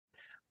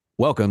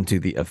Welcome to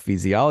the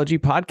Ephesiology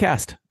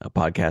Podcast, a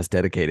podcast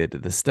dedicated to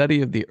the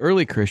study of the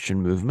early Christian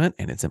movement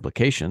and its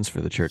implications for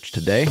the church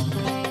today.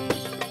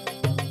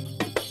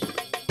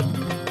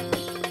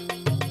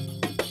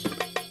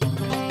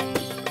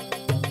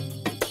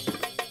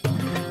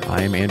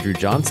 I am Andrew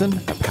Johnson,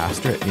 a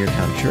pastor at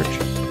Neartown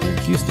Church in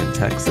Houston,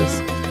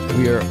 Texas.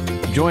 We are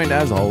joined,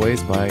 as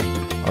always, by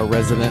our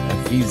resident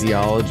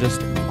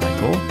ephesiologist,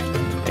 Michael.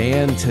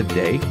 And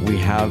today we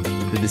have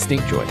the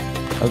distinct joy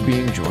of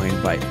being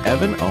joined by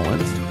Evan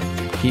Owens.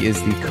 He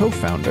is the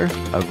co-founder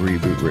of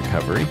Reboot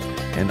Recovery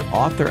and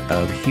author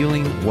of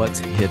Healing What's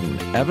Hidden.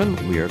 Evan,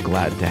 we are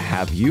glad to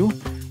have you.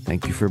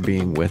 Thank you for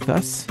being with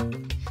us.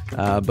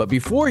 But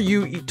before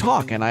you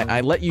talk, and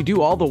I let you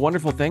do all the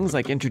wonderful things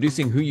like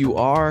introducing who you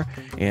are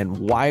and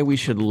why we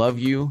should love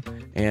you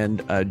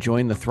and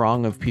join the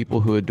throng of people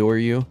who adore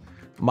you.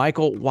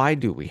 Michael, why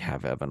do we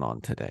have Evan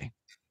on today?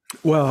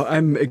 Well,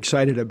 I'm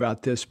excited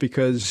about this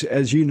because,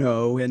 as you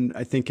know, and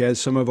I think as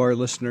some of our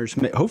listeners,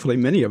 hopefully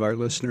many of our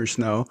listeners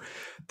know,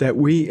 that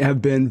we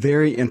have been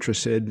very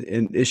interested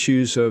in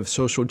issues of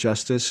social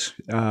justice.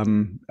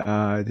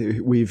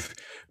 We've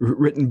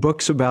written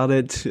books about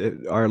it.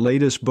 Our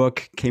latest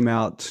book came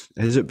out,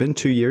 has it been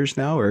 2 years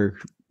now or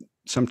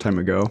some time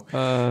ago?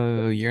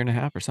 A year and a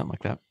half or something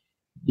like that.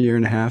 Year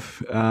and a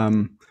half.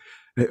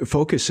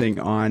 Focusing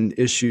on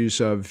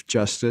issues of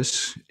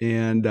justice.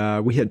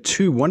 And we had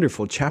two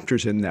wonderful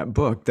chapters in that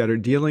book that are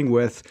dealing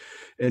with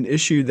an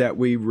issue that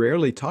we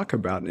rarely talk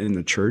about in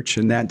the church,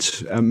 and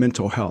that's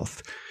mental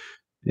health.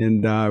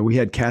 And we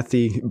had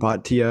Kathy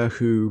Bhatia,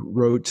 who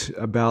wrote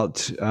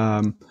about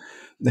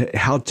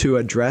how to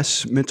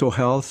address mental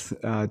health,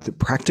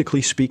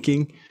 practically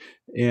speaking.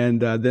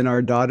 And then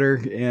our daughter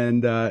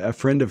and a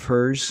friend of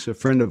hers, a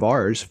friend of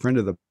ours, a friend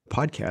of the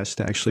podcast,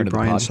 actually,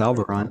 Brian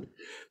Salveron,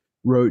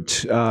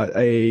 wrote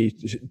a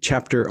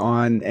chapter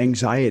on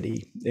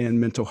anxiety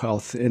and mental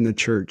health in the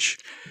church.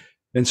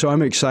 And so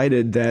I'm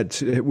excited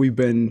that we've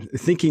been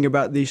thinking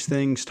about these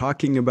things,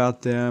 talking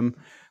about them,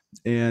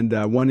 and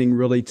wanting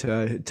really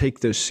to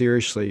take this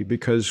seriously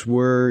because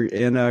we're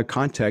in a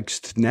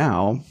context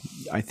now,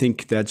 I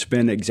think, that's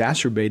been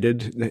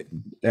exacerbated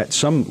at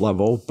some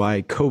level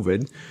by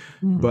COVID,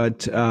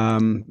 but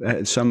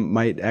some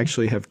might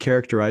actually have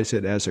characterized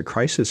it as a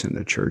crisis in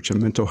the church, a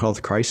mental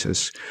health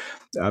crisis.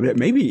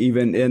 Maybe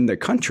even in the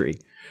country.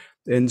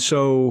 And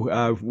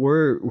so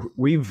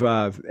we've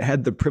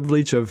had the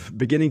privilege of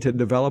beginning to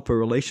develop a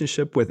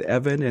relationship with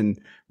Evan and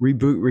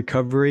Reboot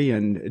Recovery,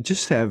 and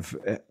just have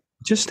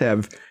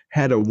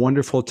had a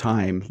wonderful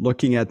time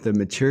looking at the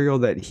material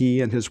that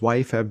he and his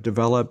wife have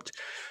developed,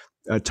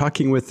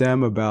 talking with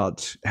them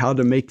about how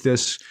to make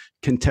this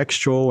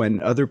contextual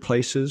and other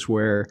places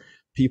where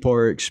people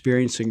are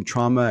experiencing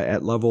trauma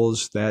at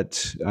levels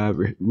that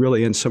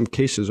really in some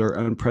cases are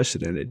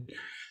unprecedented.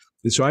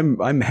 And so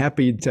I'm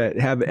happy to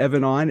have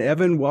Evan on.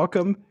 Evan,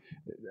 welcome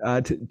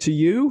to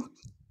you.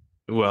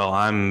 Well,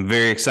 I'm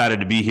very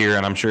excited to be here,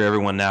 and I'm sure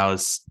everyone now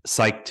is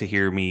psyched to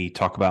hear me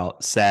talk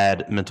about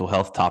sad mental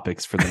health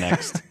topics for the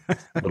next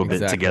little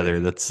bit together.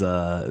 That's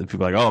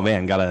people are like, oh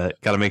man,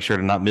 gotta make sure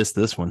to not miss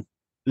this one.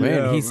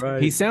 Man,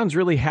 he sounds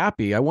really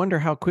happy. I wonder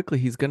how quickly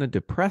he's going to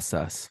depress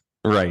us.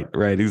 Right,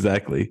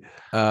 exactly.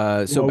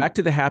 So back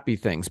to the happy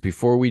things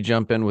before we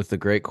jump in with the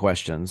great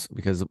questions,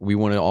 because we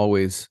want to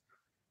always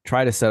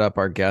try to set up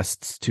our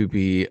guests to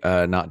be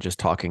not just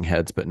talking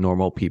heads, but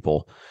normal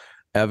people.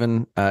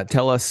 Evan,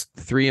 tell us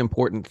 3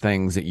 important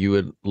things that you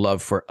would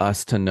love for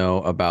us to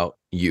know about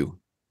you.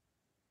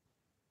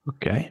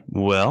 Okay.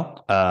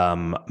 Well,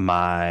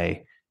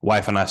 my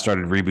wife and I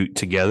started Reboot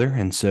together.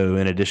 And so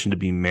in addition to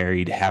being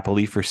married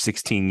happily for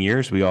 16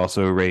 years, we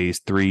also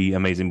raised 3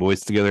 amazing boys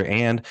together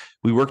and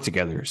we work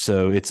together.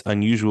 So it's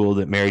unusual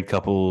that married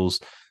couples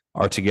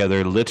are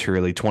together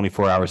literally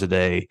 24 hours a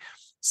day,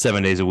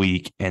 7 days a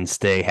week, and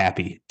stay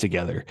happy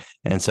together.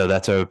 And so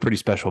that's a pretty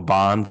special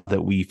bond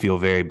that we feel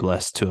very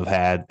blessed to have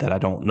had, that I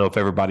don't know if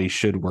everybody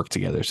should work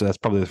together. So that's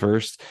probably the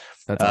first.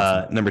 That's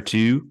awesome. Number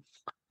 2,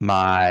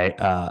 I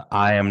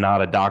am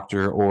not a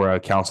doctor or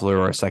a counselor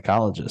or a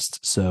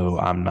psychologist. So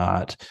I'm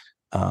not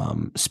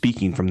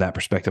speaking from that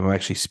perspective. I'm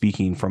actually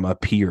speaking from a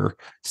peer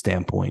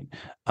standpoint.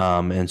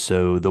 And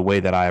so the way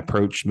that I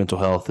approach mental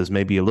health is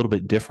maybe a little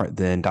bit different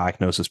than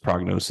diagnosis,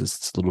 prognosis.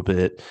 It's a little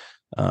bit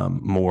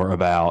more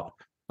about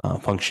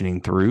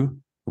functioning through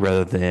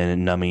rather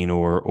than numbing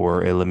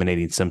or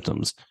eliminating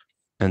symptoms.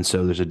 And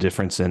so there's a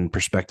difference in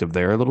perspective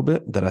there a little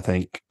bit that I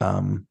think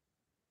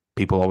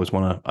people always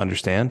want to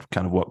understand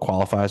kind of what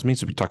qualifies me.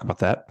 So we talk about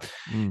that.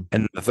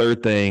 And the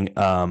third thing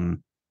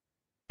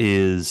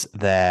is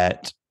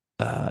that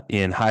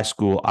in high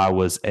school, I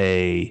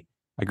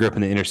grew up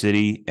in the inner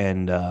city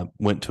and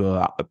went to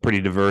a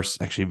pretty diverse,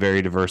 actually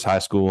very diverse high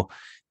school.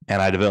 And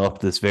I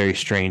developed this very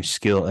strange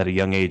skill at a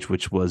young age,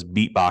 which was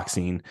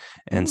beatboxing.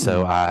 And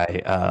so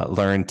I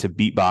learned to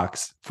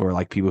beatbox for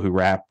like people who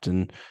rapped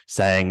and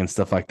sang and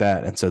stuff like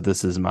that. And so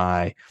this is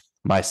my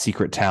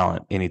secret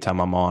talent.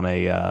 Anytime I'm on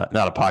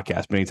not a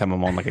podcast, but anytime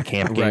I'm on like a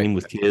camp game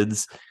with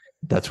kids,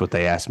 that's what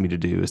they asked me to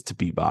do, is to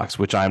beatbox,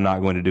 which I'm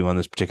not going to do on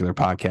this particular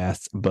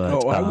podcast.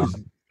 But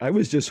I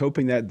was just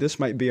hoping that this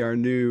might be our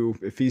new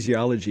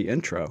Ephesiology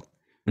intro.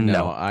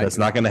 No, that's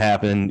not going to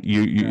happen.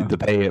 The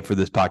pay for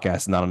this podcast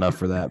is not enough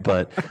for that.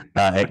 But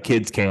at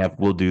kids camp,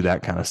 we'll do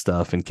that kind of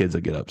stuff, and kids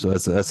will get up. So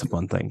that's a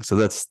fun thing. So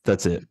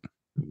that's it.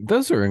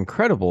 Those are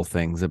incredible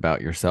things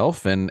about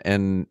yourself,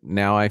 and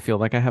now I feel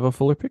like I have a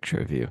fuller picture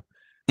of you.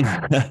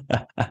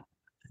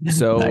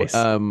 So, Nice.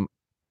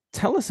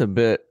 Tell us a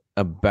bit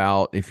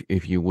about,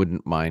 if you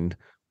wouldn't mind,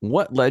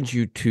 what led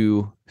you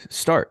to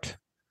start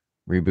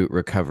Reboot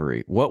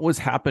Recovery? What was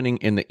happening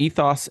in the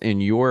ethos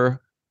in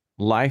your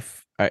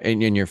life,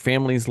 in your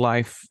family's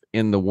life,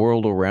 in the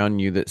world around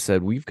you that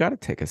said, we've got to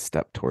take a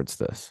step towards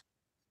this?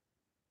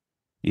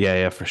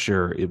 Yeah, for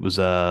sure. It was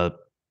a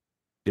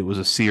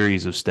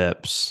series of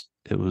steps.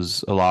 It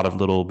was a lot of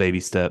little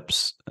baby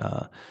steps.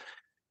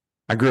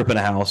 I grew up in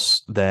a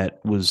house that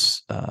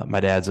was, my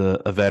dad's a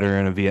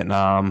veteran of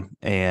Vietnam,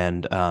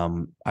 and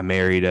I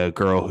married a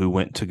girl who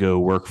went to go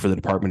work for the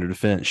Department of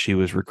Defense. She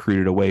was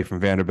recruited away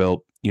from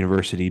Vanderbilt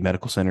University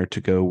Medical Center to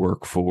go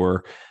work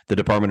for the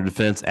Department of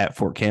Defense at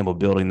Fort Campbell,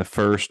 building the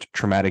first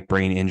traumatic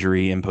brain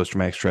injury and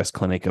post-traumatic stress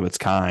clinic of its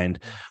kind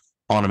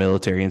on a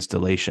military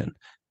installation.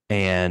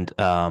 And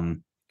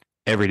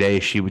every day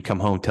she would come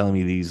home telling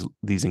me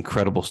these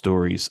incredible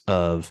stories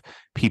of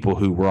people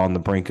who were on the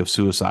brink of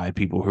suicide,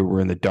 people who were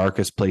in the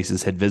darkest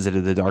places, had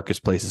visited the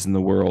darkest places in the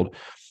world,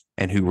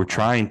 and who were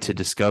trying to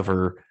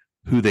discover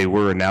who they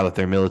were now that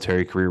their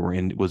military career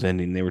was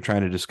ending. They were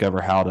trying to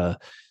discover how to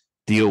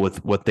deal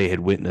with what they had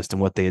witnessed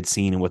and what they had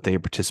seen and what they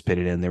had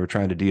participated in. They were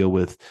trying to deal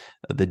with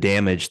the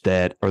damage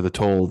or the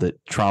toll that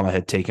trauma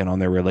had taken on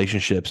their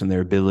relationships and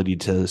their ability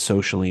to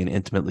socially and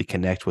intimately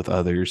connect with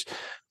others.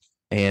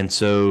 And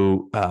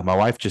so my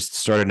wife just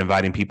started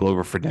inviting people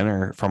over for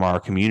dinner from our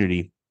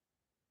community,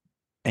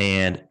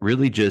 and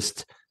really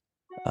just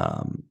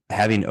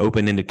having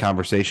open-ended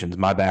conversations.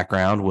 My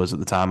background was, at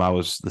the time, I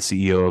was the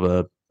CEO of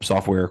a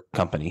software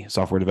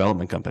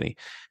development company.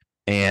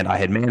 And I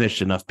had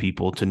managed enough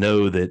people to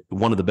know that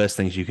one of the best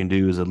things you can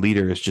do as a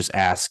leader is just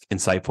ask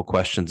insightful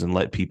questions and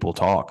let people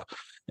talk.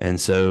 And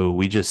so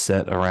we just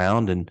sat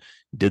around and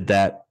did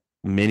that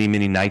many,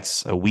 many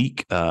nights a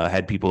week,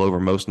 had people over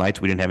most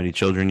nights. We didn't have any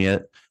children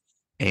yet.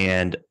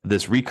 And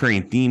this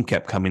recurring theme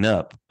kept coming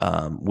up,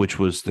 which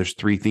was, there's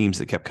three themes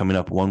that kept coming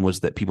up. One was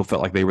that people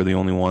felt like they were the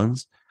only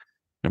ones.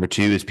 Number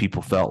two is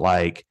people felt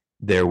like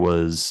there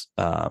was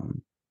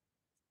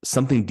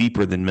something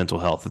deeper than mental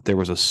health, that there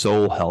was a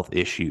soul health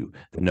issue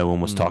that no one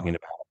was talking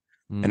about.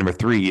 And number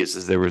three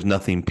is there was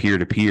nothing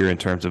peer-to-peer in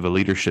terms of a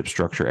leadership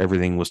structure.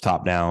 Everything was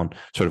top-down,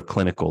 sort of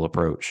clinical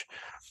approach.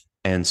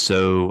 And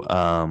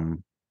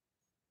so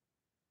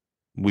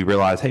we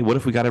realized, hey, what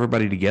if we got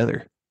everybody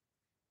together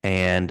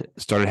and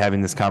started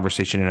having this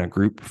conversation in a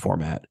group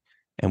format?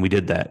 And we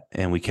did that,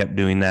 and we kept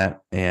doing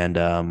that.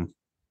 And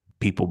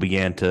people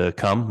began to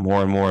come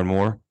more and more and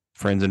more.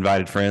 Friends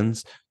invited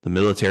friends. The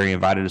military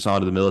invited us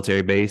onto the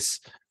military base.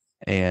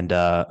 And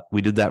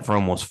we did that for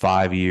almost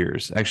 5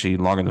 years, actually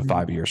longer than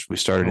 5 years. We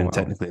started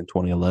technically in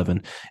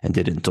 2011 and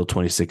did it until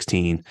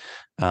 2016.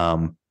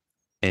 And,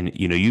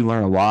 you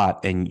learn a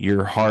lot, and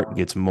your heart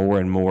gets more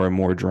and more and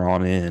more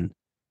drawn in.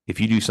 If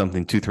you do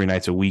something 2-3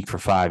 nights a week for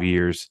 5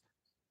 years,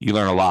 you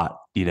learn a lot,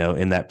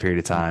 in that period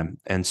of time.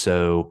 And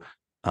so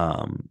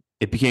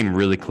it became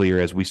really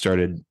clear as we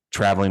started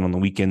traveling on the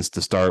weekends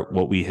to start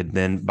what we had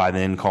by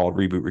then called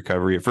Reboot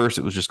Recovery. At first,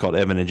 it was just called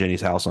Evan and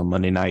Jenny's House on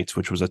Monday nights,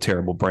 which was a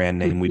terrible brand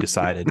name, we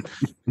decided.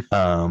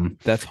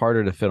 That's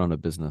harder to fit on a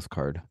business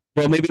card.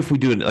 Well, maybe if we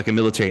do it like a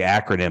military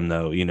acronym,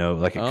 though,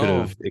 like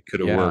it could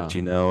have worked,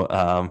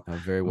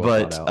 Very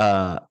well thought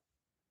out.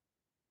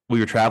 We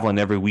were traveling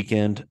every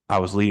weekend. I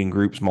was leading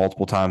groups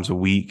multiple times a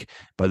week.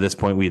 By this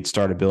point, we had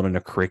started building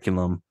a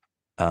curriculum.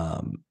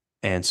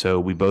 And so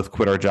we both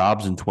quit our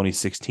jobs in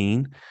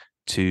 2016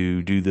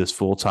 to do this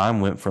full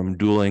time. Went from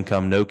dual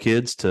income, no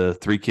kids, to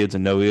 3 kids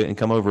and no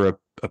income over a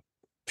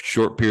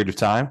short period of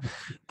time.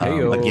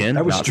 Again,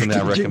 not something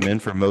I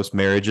recommend for most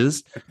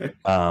marriages.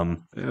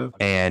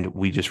 And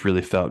we just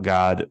really felt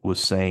God was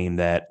saying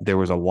that there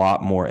was a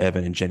lot more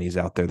Evan and Jenny's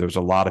out there. There was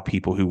a lot of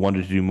people who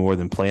wanted to do more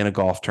than play in a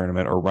golf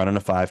tournament or run in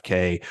a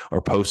 5K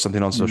or post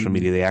something on social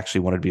media. They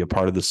actually wanted to be a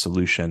part of the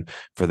solution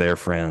for their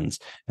friends.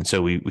 And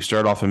so we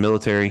started off in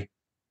military.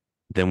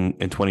 Then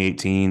in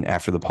 2018,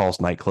 after the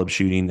Pulse nightclub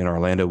shooting in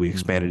Orlando, we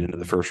expanded into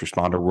the first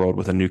responder world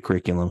with a new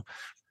curriculum.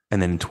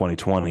 And then in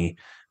 2020,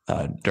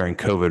 during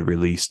COVID,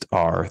 released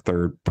our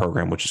third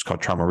program, which is called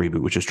Trauma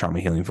Reboot, which is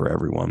trauma healing for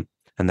everyone.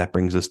 And that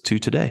brings us to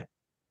today.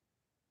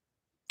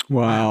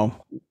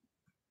 Wow.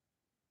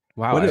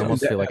 I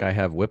almost feel like I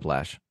have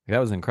whiplash. That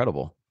was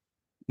incredible.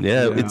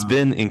 Yeah, it's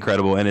been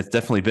incredible. And it's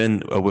definitely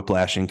been a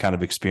whiplashing kind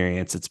of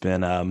experience. It's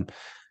been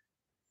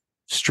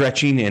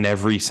stretching in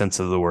every sense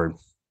of the word.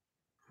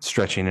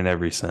 Stretching in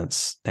every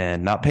sense,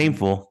 and not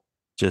painful,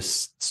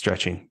 just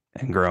stretching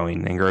and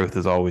growing. And growth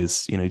is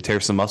always, you tear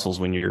some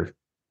muscles when you're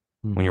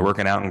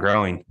working out and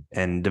growing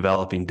and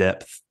developing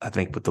depth, I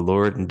think, with the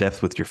Lord, and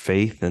depth with your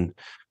faith. And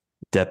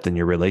depth in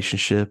your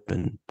relationship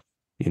and,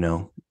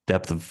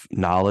 depth of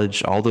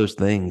knowledge, all those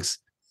things,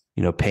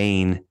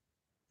 pain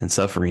and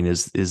suffering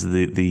is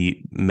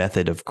the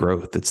method of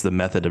growth. It's the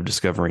method of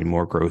discovering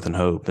more growth and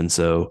hope. And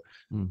so,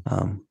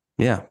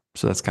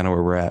 so that's kind of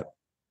where we're at.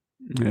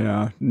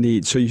 Yeah,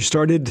 neat. So you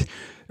started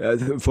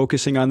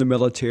focusing on the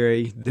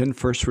military, then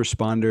first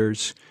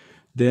responders,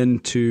 then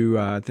to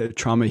the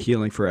trauma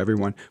healing for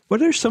everyone.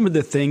 What are some of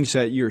the things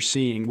that you're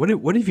seeing? What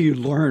have you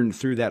learned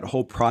through that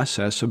whole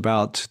process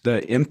about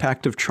the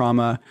impact of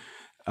trauma,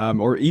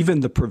 or even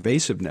the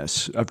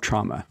pervasiveness of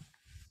trauma?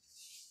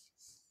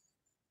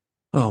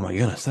 Oh my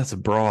goodness, that's a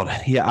broad.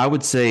 Yeah, I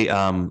would say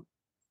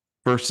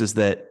first is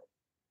that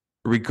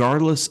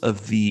regardless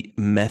of the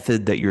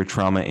method that your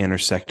trauma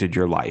intersected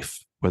your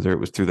life, whether it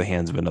was through the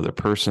hands of another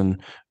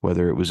person,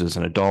 whether it was as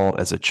an adult,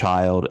 as a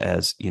child,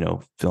 as,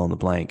 fill in the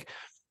blank,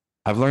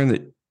 I've learned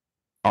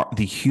that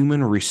the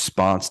human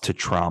response to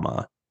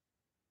trauma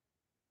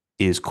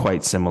is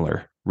quite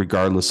similar,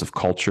 regardless of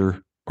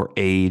culture or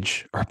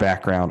age or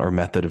background or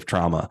method of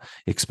trauma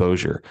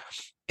exposure.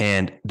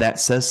 And that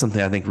says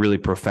something, I think, really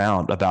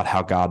profound about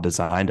how God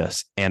designed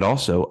us and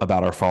also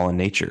about our fallen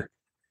nature.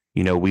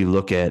 We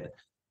look at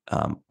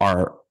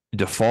our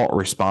default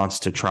response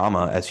to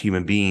trauma as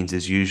human beings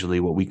is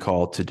usually what we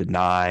call to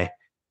deny,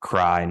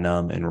 cry,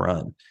 numb, and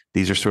run.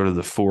 These are sort of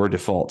the 4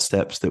 default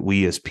steps that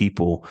we as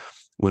people,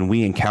 when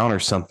we encounter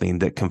something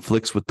that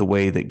conflicts with the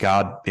way that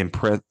God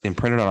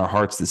imprinted on our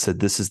hearts that said,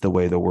 this is the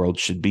way the world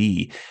should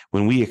be.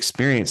 When we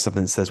experience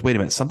something that says, wait a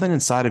minute, something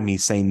inside of me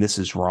is saying this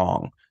is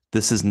wrong.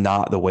 This is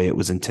not the way it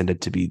was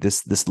intended to be.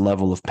 This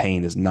level of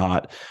pain is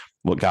not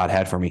what God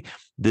had for me.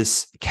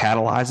 This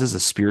catalyzes a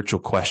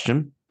spiritual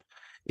question.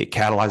 It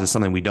catalyzes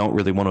something we don't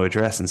really want to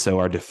address. And so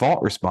our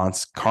default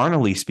response,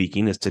 carnally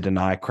speaking, is to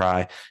deny,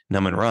 cry,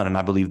 numb, and run. And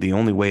I believe the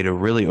only way to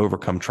really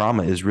overcome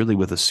trauma is really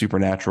with a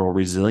supernatural,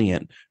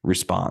 resilient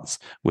response,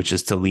 which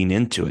is to lean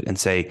into it and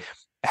say,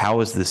 how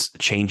is this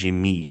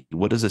changing me?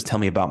 What does this tell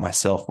me about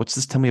myself? What's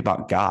this tell me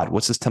about God?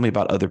 What's this tell me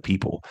about other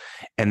people?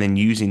 And then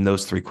using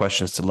those 3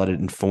 questions to let it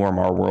inform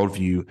our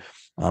worldview,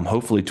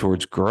 hopefully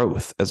towards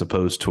growth as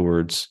opposed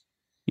towards,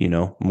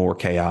 more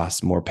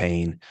chaos, more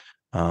pain.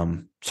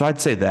 So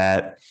I'd say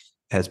that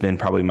has been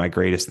probably my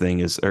greatest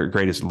thing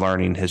greatest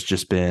learning has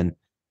just been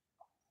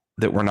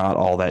that we're not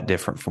all that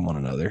different from one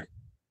another.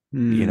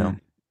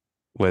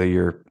 Whether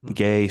you're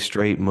gay,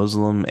 straight,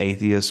 Muslim,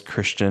 atheist,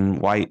 Christian,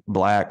 white,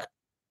 black,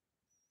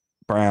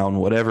 brown,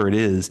 whatever it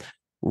is,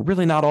 we're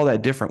really not all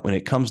that different when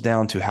it comes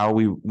down to how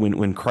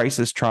when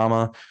crisis,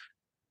 trauma,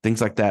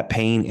 things like that,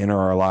 pain enter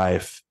our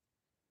life,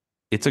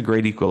 it's a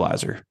great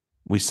equalizer.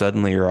 We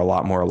suddenly are a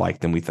lot more alike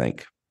than we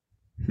think.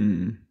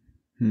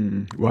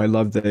 Well, I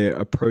love the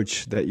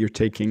approach that you're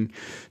taking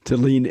to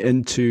lean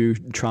into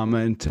trauma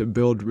and to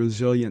build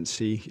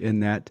resiliency in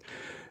that.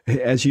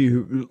 As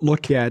you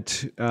look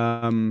at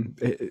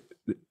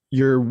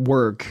your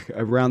work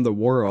around the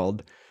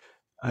world,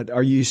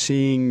 are you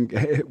seeing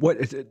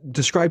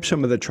describe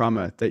some of the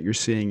trauma that you're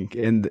seeing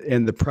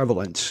and the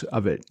prevalence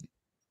of it?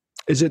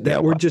 Is it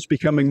that we're just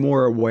becoming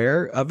more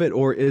aware of it,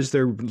 or is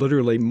there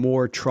literally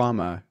more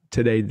trauma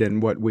today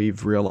than what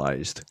we've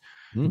realized?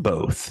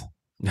 Both.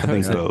 I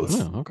think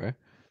both. Oh, okay.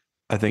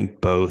 I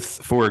think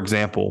both. For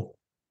example,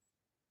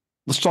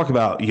 let's talk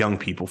about young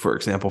people, for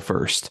example,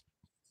 first.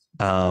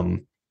 There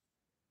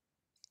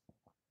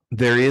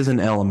is an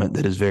element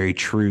that is very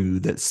true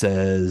that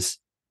says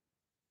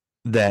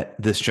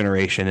that this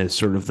generation is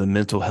sort of the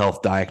mental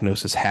health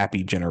diagnosis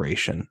happy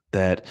generation,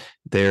 that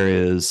there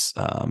is,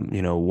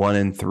 1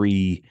 in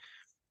 3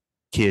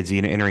 kids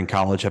entering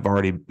college have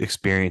already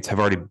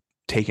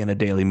taken a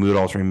daily mood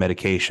altering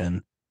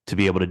medication to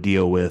be able to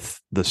deal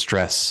with the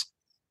stress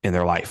in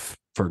their life,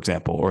 for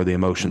example, or the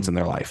emotions in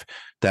their life.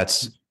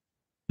 That's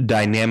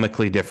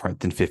dynamically different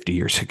than 50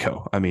 years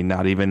ago. I mean,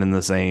 not even in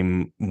the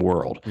same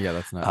world. Yeah,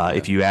 that's not.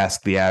 If you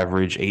ask the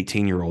average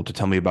 18-year-old to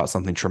tell me about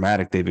something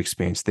traumatic they've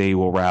experienced, they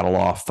will rattle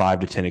off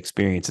 5 to 10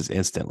 experiences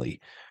instantly.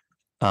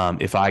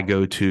 If I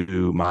go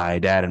to my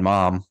dad and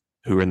mom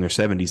who are in their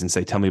 70s and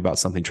say, tell me about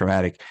something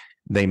traumatic,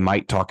 they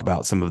might talk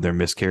about some of their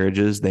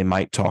miscarriages. They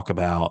might talk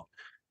about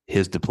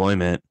his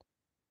deployment,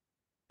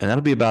 and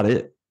that'll be about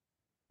it.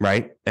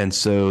 Right. And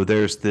so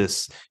there's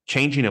this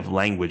changing of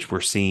language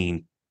we're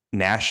seeing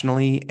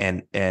nationally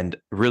and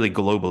really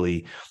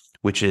globally,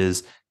 which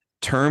is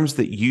terms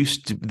that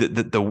used to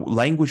the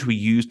language we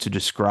use to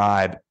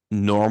describe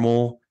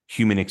normal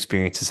human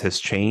experiences has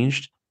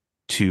changed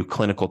to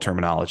clinical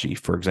terminology.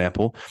 For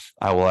example,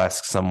 I will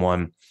ask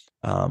someone,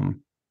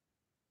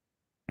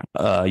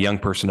 a young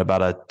person,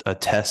 about a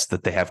test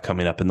that they have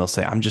coming up, and they'll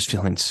say, I'm just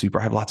feeling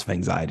I have lots of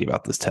anxiety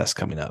about this test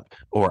coming up,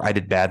 or I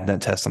did bad in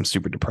that test, I'm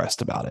super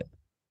depressed about it.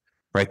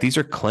 Right? These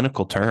are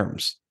clinical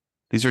terms.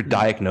 These are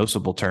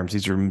diagnosable terms.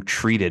 These are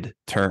treated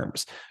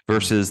terms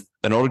versus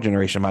an older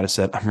generation might have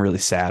said, I'm really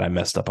sad I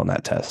messed up on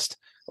that test,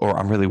 or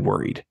I'm really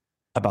worried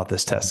about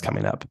this test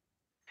coming up.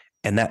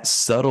 And that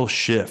subtle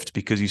shift,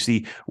 because you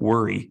see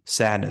worry,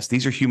 sadness,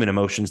 these are human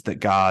emotions that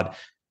God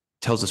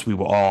tells us we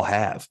will all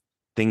have.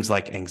 Things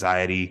like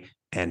anxiety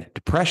and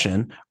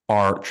depression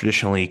are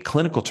traditionally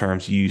clinical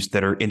terms used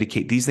that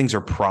indicate these things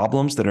are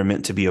problems that are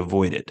meant to be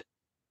avoided.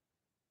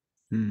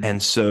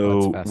 And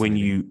so when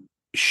you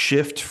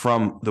shift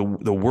from the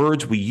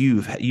words we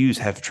use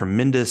have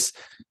tremendous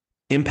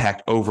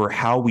impact over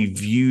how we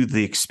view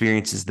the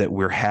experiences that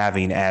we're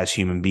having as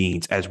human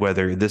beings, as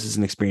whether this is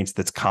an experience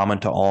that's common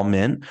to all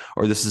men,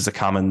 or this is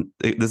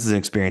an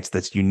experience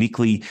that's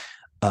uniquely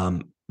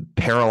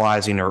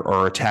paralyzing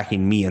or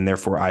attacking me, and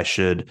therefore I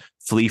should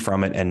flee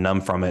from it and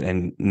numb from it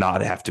and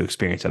not have to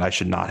experience it. I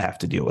should not have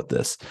to deal with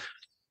this.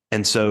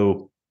 And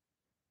so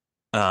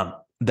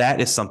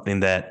that is something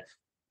that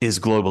is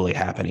globally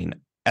happening.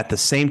 At the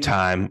same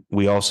time,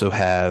 we also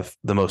have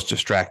the most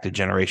distracted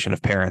generation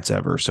of parents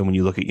ever. So when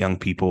you look at young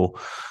people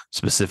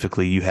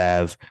specifically, you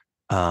have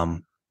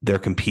they're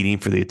competing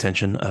for the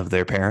attention of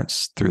their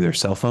parents through their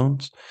cell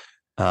phones.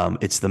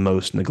 It's the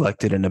most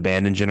neglected and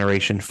abandoned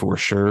generation for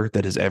sure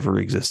that has ever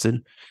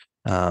existed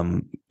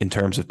in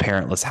terms of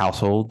parentless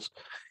households.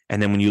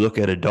 And then when you look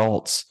at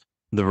adults,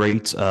 the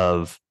rates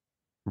of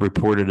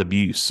reported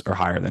abuse are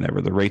higher than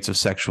ever. The rates of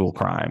sexual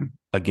crime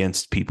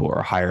against people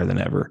are higher than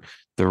ever.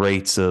 The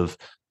rates of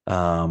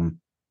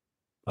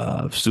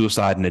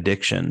suicide and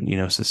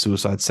addiction, so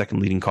suicide's second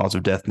leading cause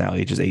of death now,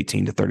 ages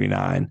 18 to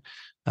 39,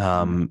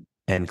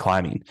 and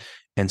climbing.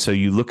 And so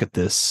you look at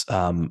this,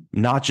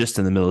 not just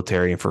in the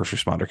military and first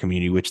responder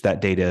community, which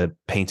that data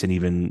paints an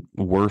even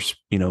worse,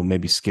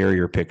 maybe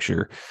scarier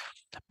picture.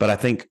 But I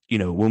think,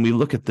 when we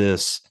look at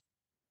this,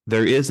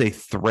 there is a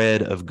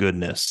thread of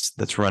goodness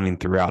that's running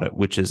throughout it,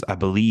 which is, I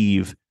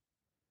believe,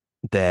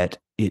 that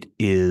it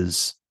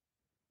is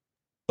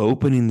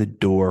opening the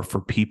door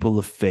for people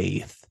of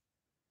faith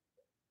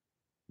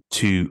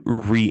to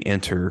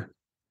re-enter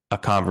a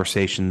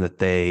conversation that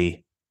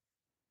they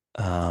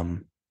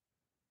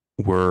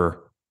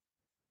were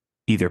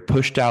either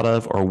pushed out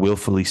of or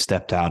willfully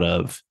stepped out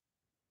of,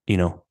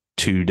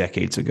 2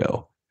 decades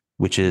ago,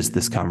 which is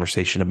this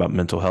conversation about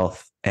mental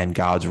health and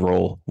God's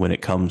role when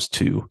it comes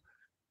to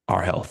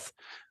our health.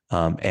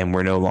 And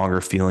we're no longer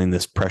feeling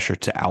this pressure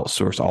to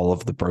outsource all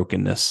of the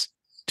brokenness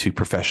to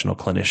professional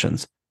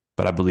clinicians.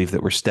 But I believe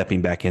that we're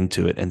stepping back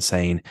into it and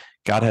saying,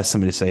 God has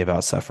something to say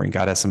about suffering.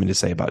 God has something to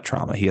say about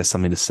trauma. He has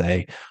something to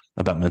say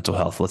about mental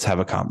health. Let's have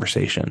a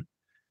conversation.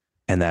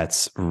 And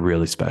that's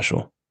really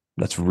special.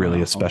 That's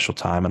really a special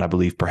time. And I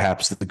believe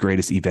perhaps the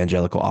greatest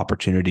evangelical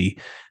opportunity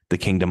the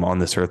kingdom on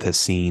this earth has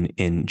seen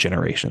in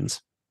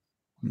generations.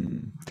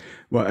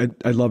 Well,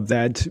 I love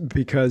that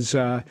because,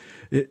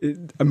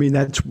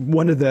 that's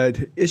one of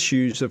the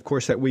issues, of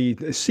course, that we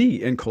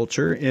see in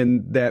culture,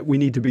 and that we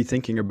need to be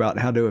thinking about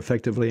how to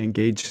effectively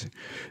engage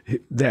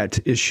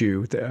that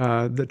issue,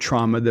 the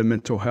trauma, the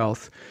mental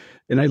health.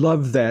 And I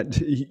love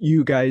that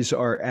you guys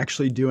are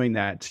actually doing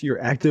that.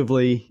 You're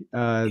actively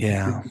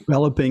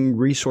developing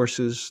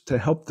resources to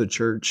help the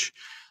church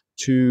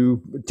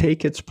to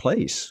take its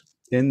place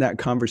in that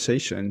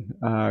conversation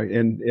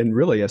in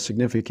really a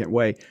significant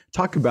way.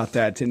 Talk about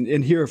that.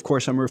 And here, of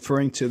course, I'm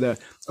referring to the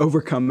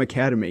Overcome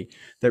Academy.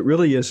 That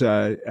really is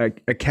a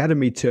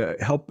academy to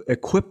help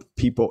equip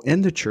people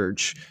in the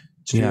church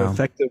to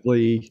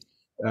effectively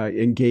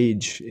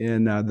engage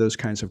in those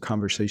kinds of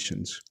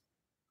conversations.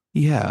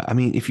 Yeah. I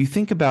mean, if you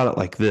think about it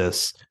like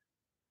this,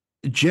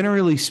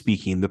 generally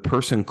speaking, the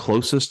person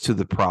closest to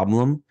the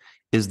problem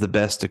is the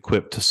best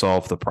equipped to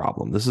solve the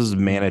problem. This is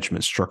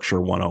management structure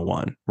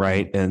 101,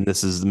 right? And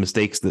this is the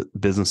mistakes that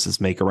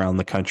businesses make around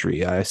the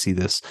country. I see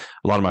this.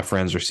 A lot of my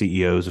friends are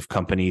CEOs of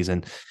companies,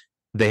 and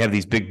they have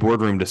these big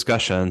boardroom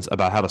discussions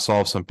about how to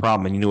solve some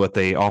problem. And you know what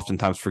they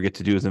oftentimes forget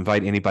to do is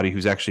invite anybody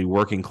who's actually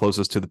working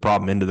closest to the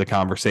problem into the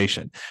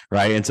conversation,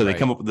 right? And so they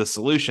come up with a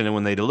solution, and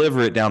when they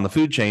deliver it down the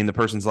food chain, the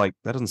person's like,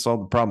 that doesn't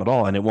solve the problem at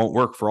all, and it won't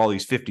work for all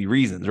these 50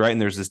 reasons, right?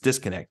 And there's this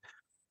disconnect.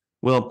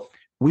 Well,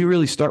 we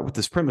really start with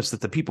this premise that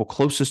the people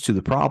closest to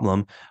the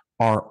problem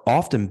are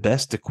often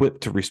best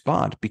equipped to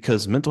respond,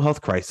 because mental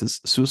health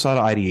crisis,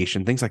 suicidal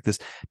ideation, things like this,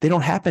 they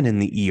don't happen in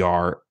the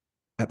ER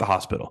at the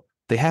hospital.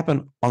 They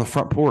happen on the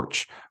front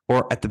porch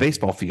or at the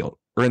baseball field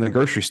or in the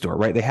grocery store,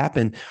 right? They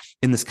happen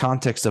in this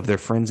context of their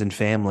friends and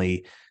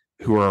family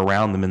who are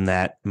around them in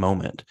that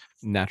moment.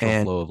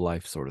 Natural flow of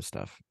life sort of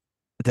stuff.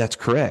 That's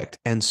correct.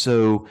 And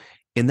so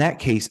in that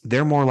case,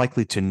 they're more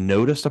likely to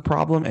notice a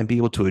problem and be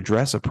able to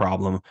address a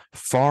problem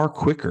far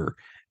quicker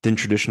than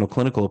traditional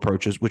clinical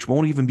approaches, which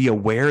won't even be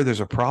aware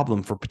there's a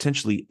problem for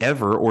potentially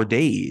ever or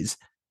days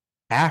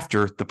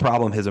after the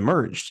problem has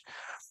emerged.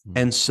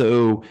 And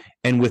so,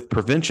 and with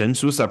prevention,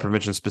 suicide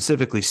prevention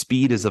specifically,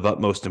 speed is of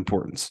utmost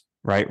importance,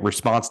 right?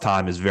 Response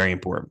time is very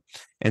important.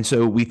 And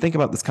so we think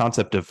about this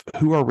concept of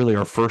who are really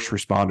our first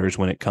responders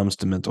when it comes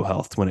to mental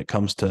health, when it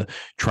comes to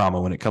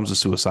trauma, when it comes to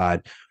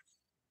suicide.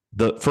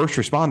 The first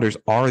responders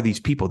are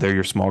these people. They're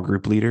your small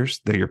group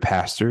leaders. They're your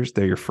pastors.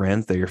 They're your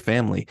friends. They're your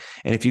family.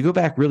 And if you go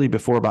back really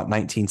before about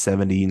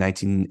 1970,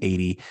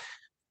 1980,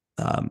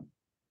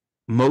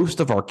 most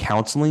of our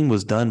counseling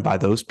was done by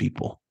those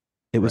people.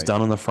 It was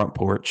done on the front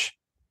porch,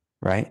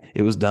 right?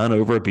 It was done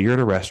over a beer at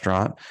a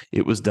restaurant.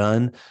 It was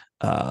done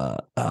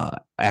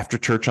after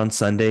church on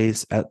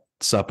Sundays at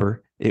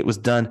Supper. It was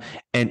done.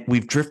 And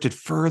we've drifted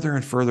further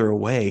and further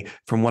away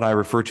from what I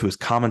refer to as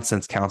common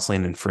sense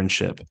counseling and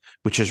friendship,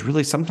 which is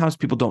really sometimes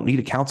people don't need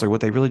a counselor.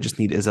 What they really just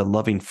need is a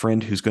loving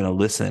friend who's going to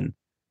listen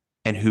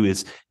and who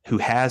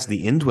has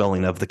the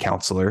indwelling of the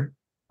counselor,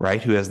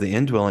 right? Who has the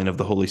indwelling of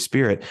the Holy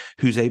Spirit,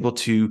 who's able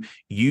to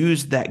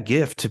use that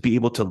gift to be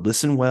able to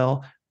listen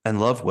well and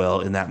love well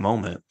in that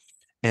moment.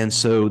 And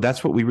so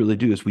that's what we really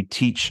do is we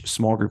teach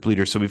small group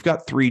leaders. So we've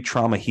got 3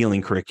 trauma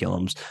healing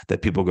curriculums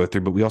that people go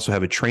through, but we also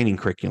have a training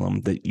curriculum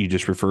that you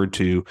just referred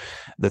to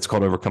that's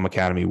called Overcome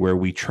Academy, where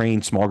we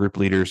train small group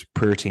leaders,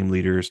 prayer team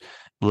leaders,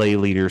 lay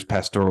leaders,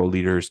 pastoral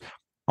leaders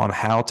on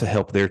how to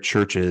help their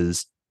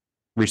churches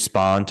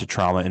respond to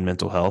trauma and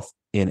mental health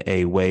in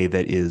a way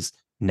that is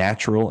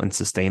natural and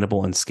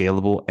sustainable and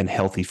scalable and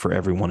healthy for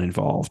everyone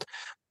involved.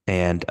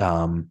 And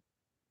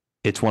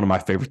it's one of my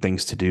favorite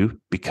things to do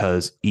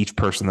because each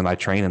person that I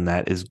train in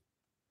that is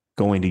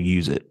going to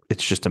use it.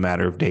 It's just a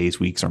matter of days,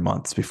 weeks, or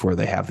months before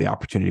they have the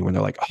opportunity when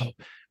they're like, oh,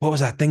 what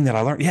was that thing that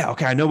I learned? Yeah,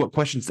 okay, I know what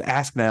questions to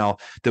ask now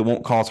that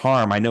won't cause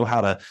harm. I know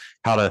how to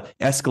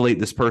escalate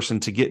this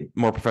person to get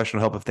more professional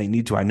help if they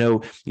need to. I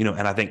know,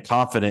 and I think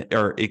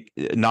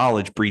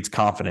knowledge breeds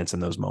confidence in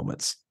those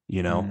moments,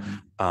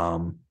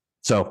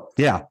 So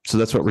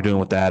that's what we're doing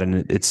with that.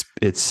 And it's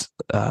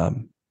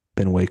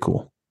been way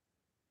cool.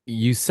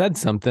 You said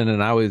something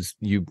and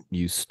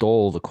you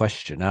stole the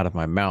question out of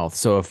my mouth.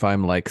 So if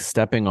I'm like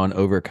stepping on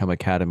Overcome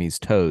Academy's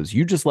toes,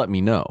 you just let me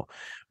know.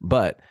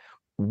 But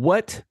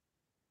what's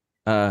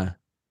that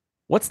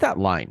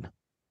line?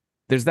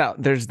 There's that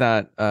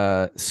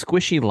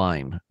squishy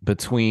line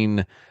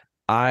between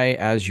I,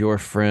 as your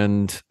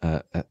friend,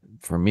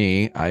 for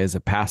me, I as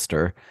a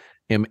pastor,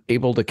 am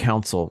able to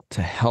counsel,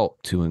 to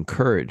help, to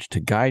encourage,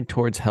 to guide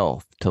towards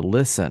health, to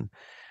listen.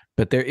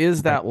 But there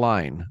is that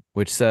line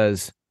which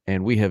says,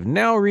 and we have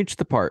now reached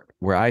the part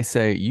where I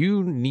say,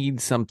 you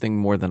need something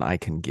more than I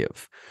can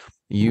give.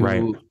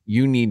 You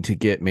need to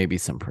get maybe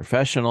some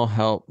professional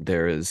help.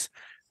 There is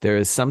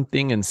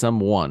something and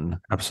someone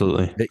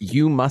absolutely that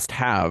you must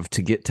have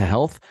to get to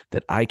health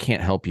that I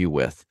can't help you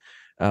with.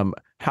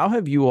 How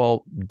have you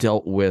all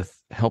dealt with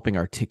helping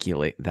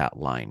articulate that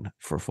line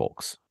for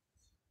folks?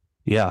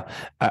 Yeah,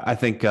 I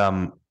think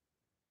when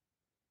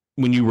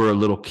you were a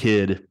little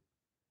kid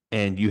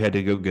and you had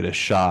to go get a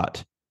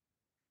shot,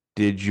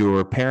 did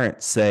your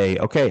parents say,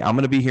 okay, I'm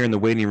going to be here in the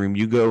waiting room.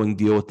 You go and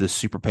deal with this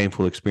super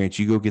painful experience.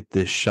 You go get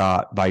this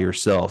shot by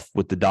yourself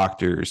with the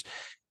doctors.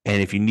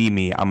 And if you need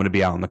me, I'm going to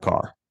be out in the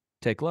car.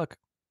 Take a look.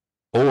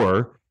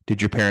 Or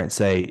did your parents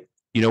say,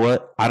 you know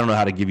what? I don't know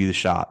how to give you the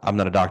shot. I'm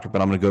not a doctor,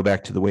 but I'm going to go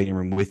back to the waiting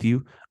room with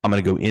you. I'm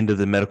going to go into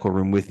the medical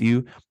room with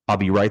you. I'll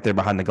be right there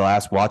behind the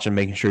glass watching,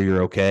 making sure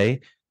you're okay.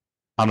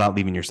 I'm not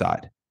leaving your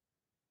side.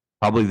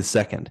 Probably the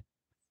second.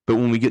 But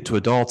when we get to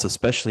adults,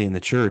 especially in the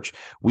church,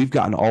 we've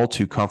gotten all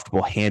too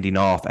comfortable handing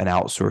off and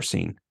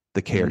outsourcing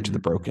the care to the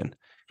broken.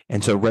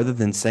 And so rather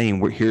than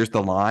saying, here's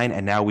the line,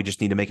 and now we just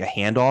need to make a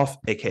handoff,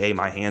 aka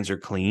my hands are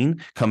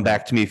clean, come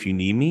back to me if you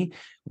need me.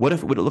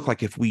 What would it look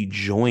like if we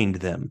joined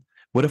them?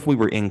 What if we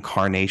were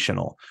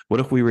incarnational?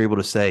 What if we were able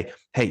to say,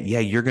 hey, yeah,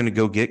 you're going to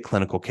go get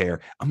clinical care.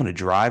 I'm going to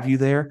drive you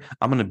there.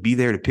 I'm going to be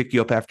there to pick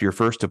you up after your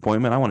first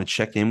appointment. I want to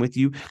check in with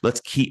you.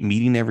 Let's keep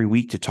meeting every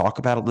week to talk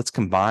about it. Let's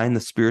combine the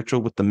spiritual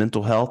with the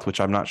mental health,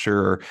 which I'm not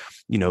sure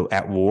are,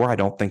 at war. I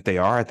don't think they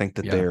are. I think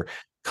that they're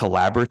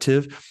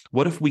collaborative.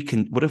 What if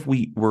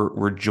we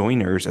were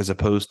joiners as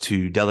opposed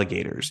to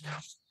delegators?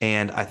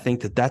 And I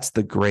think that's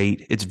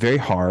it's very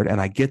hard.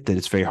 And I get that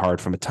it's very hard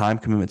from a time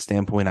commitment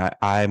standpoint.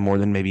 I more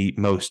than maybe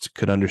most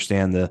could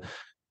understand the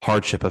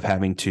hardship of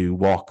having to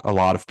walk a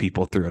lot of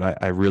people through it.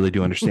 I really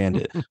do understand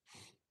it.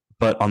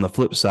 But on the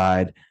flip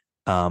side,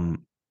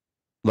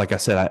 like I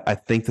said, I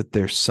think that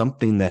there's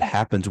something that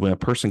happens when a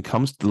person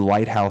comes to the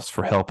lighthouse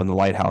for help and the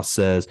lighthouse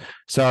says,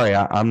 sorry,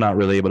 I'm not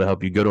really able to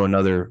help you. Go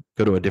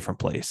to a different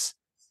place.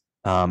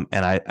 And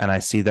I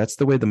see that's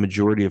the way the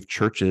majority of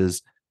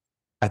churches,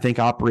 I think,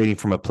 operating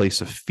from a place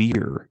of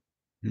fear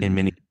in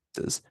many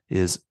cases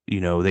is,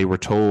 they were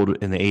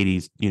told in the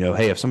 80s,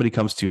 hey, if somebody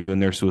comes to you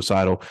and they're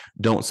suicidal,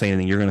 don't say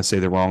anything. You're going to say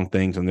the wrong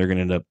things and they're going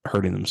to end up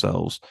hurting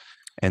themselves.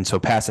 And so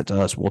pass it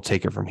to us. We'll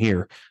take it from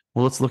here.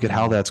 Well, let's look at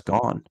how that's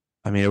gone.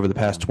 I mean, over the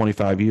past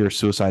 25 years,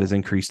 suicide has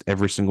increased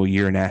every single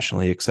year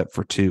nationally, except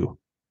for 2.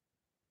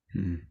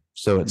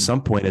 So at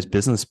some point as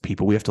business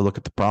people, we have to look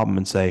at the problem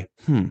and say,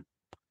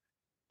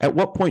 at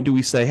what point do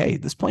we say, hey,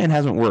 this plan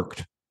hasn't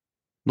worked?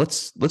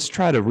 Let's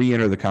try to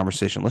re-enter the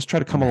conversation. Let's try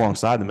to come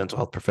alongside the mental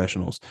health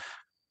professionals.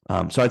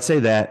 So I'd say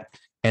that,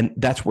 and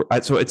that's where,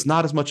 so it's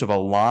not as much of a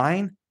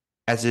line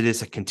as it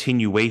is a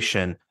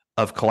continuation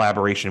of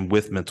collaboration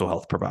with mental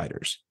health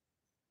providers.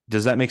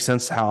 Does that make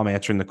sense how I'm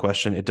answering the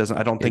question? It doesn't.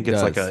 I don't think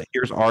it's like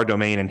here's our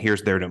domain and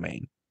here's their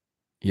domain.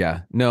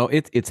 Yeah, no,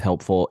 it's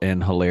helpful,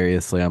 and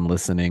hilariously, I'm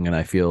listening and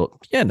I feel,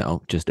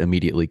 just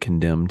immediately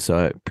condemned. So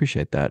I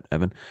appreciate that,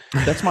 Evan.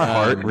 That's my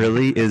heart,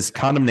 really, is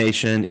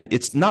condemnation.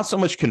 It's not so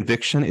much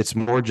conviction. It's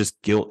more just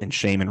guilt and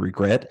shame and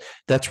regret.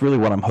 That's really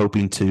what I'm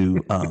hoping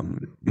to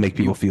make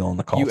people feel on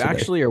the call today.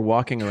 Actually are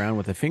walking around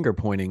with a finger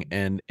pointing,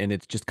 and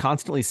it's just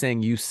constantly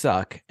saying you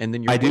suck. And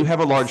then I do have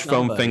a large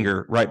foam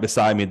finger right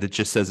beside me that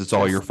just says it's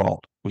all your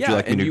fault. Would you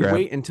like me to grab?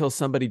 Wait until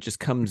somebody just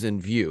comes in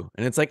view,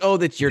 and it's like, oh,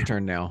 that's your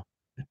turn now.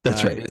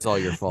 That's right. It's all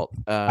your fault.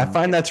 I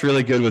find that's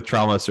really good with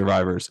trauma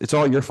survivors. It's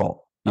all your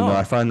fault.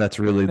 I find that's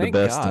really the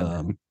best.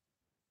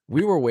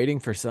 We were waiting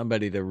for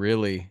somebody to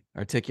really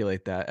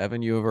articulate that.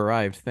 Evan, you have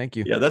arrived. Thank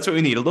you. Yeah, that's what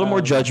we need. A little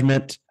more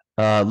judgment,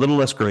 a little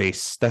less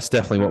grace. That's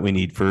definitely what we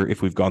need for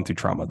if we've gone through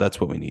trauma.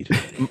 That's what we need.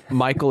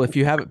 Michael, if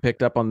you haven't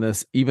picked up on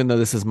this, even though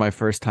this is my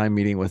first time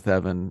meeting with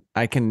Evan,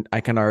 I can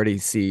already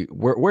see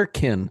we're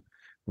kin.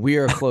 We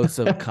are close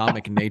of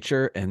comic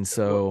nature, and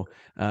so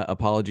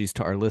apologies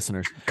to our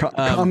listeners.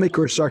 Comic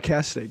or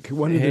sarcastic,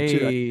 one of the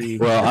two.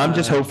 Well, I'm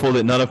just hopeful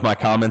that none of my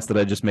comments that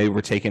I just made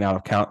were taken out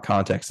of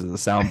context as a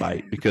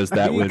soundbite, because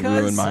that would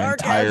ruin my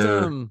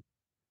entire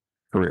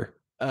career.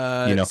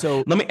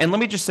 So let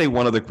me just say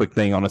one other quick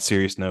thing on a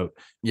serious note,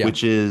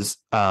 which is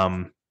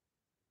one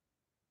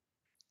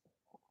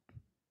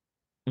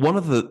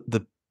of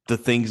the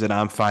things that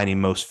I'm finding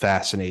most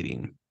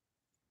fascinating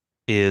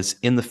is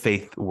in the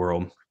faith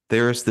world.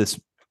 There's this,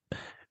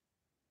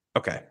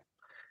 okay,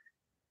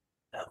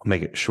 I'll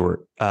make it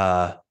short.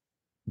 The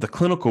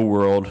clinical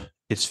world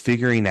is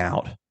figuring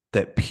out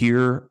that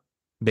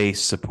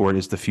peer-based support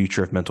is the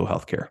future of mental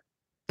health care.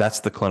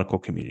 That's the clinical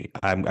community.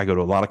 I go to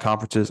a lot of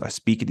conferences. I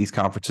speak at these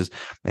conferences,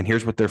 and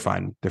here's what they're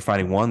finding. They're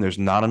finding, one, there's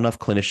not enough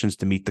clinicians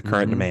to meet the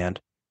current demand.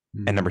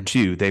 And number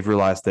two, they've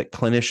realized that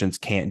clinicians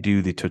can't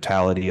do the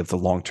totality of the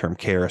long-term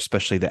care,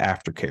 especially the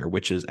aftercare,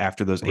 which is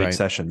after those 8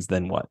 sessions,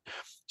 then what?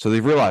 So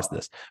they've realized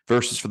this,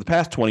 versus for the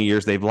past 20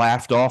 years, they've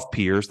laughed off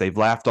peers, they've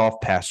laughed off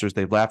pastors,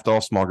 they've laughed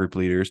off small group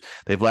leaders,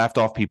 they've laughed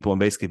off people and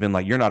basically been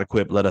like, you're not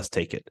equipped, let us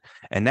take it.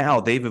 And now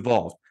they've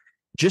evolved.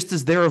 Just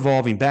as they're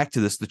evolving back to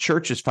this, the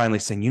church is finally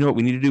saying, you know what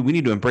we need to do? We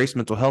need to embrace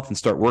mental health and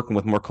start working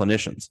with more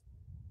clinicians.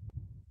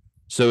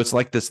 So it's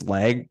like this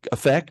lag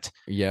effect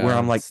where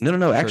I'm like,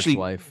 no, actually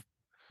life.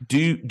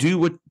 Do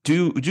what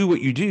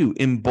you do.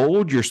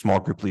 Embolden your small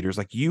group leaders.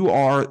 Like, you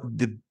are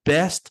the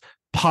best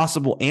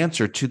possible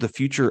answer to the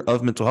future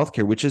of mental health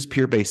care, which is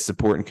peer-based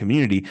support and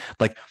community.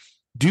 Like,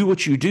 do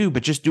what you do,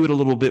 but just do it a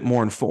little bit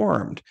more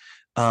informed,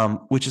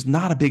 which is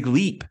not a big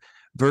leap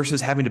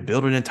versus having to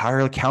build an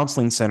entire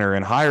counseling center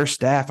and hire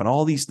staff and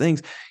all these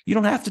things. You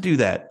don't have to do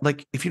that.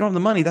 Like, if you don't have the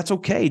money, that's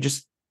okay.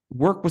 Just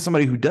work with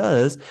somebody who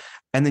does,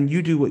 and then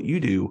you do what you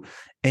do.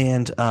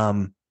 And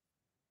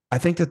I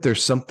think that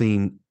there's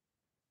something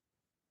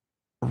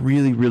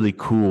really, really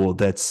cool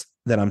that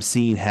I'm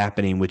seeing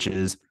happening, which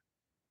is,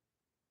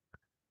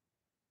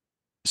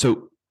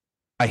 so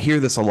I hear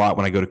this a lot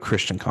when I go to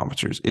Christian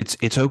conferences.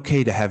 It's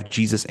okay to have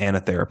Jesus and a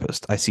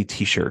therapist. I see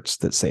T-shirts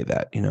that say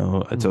that,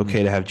 it's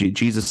okay to have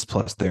Jesus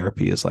plus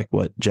therapy is like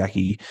what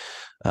Jackie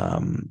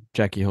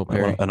Hill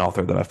Perry, an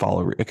author that I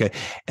follow. Okay.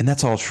 And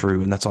that's all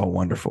true. And that's all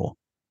wonderful.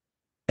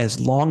 As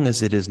long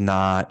as it is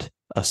not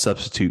a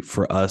substitute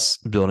for us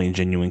building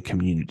genuine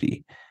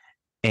community.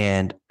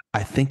 And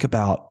I think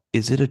about,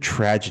 is it a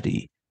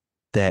tragedy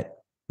that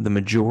the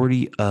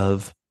majority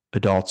of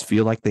adults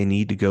feel like they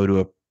need to go to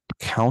a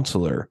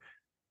counselor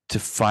to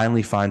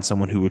finally find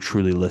someone who would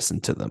truly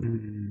listen to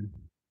them?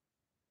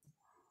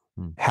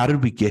 How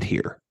did we get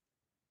here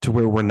to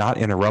where we're not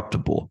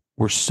interruptible?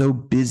 We're so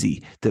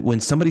busy that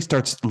when somebody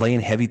starts laying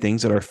heavy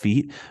things at our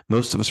feet,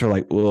 most of us are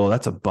like, well,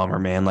 that's a bummer,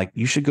 man. Like,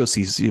 you should go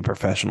see a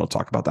professional,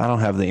 talk about that. I don't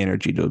have the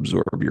energy to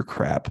absorb your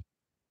crap.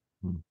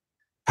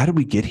 How did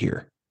we get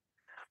here?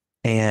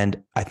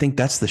 And I think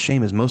that's the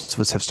shame, is most of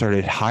us have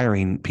started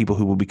hiring people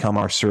who will become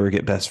our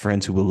surrogate best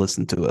friends who will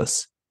listen to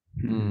us.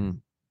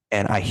 And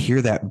I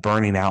hear that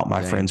burning out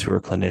my friends who are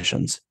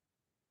clinicians.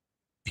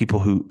 People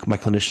who my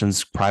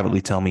clinicians privately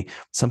tell me,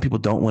 some people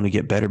don't want to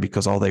get better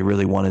because all they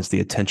really want is the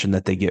attention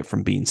that they get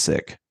from being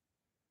sick.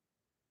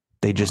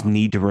 They just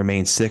need to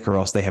remain sick, or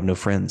else they have no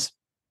friends.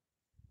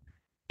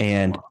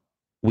 And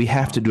we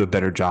have to do a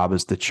better job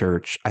as the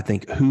church. I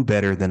think, who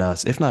better than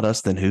us? If not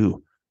us, then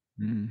who?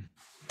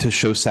 To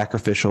show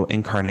sacrificial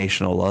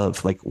incarnational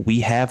love. Like,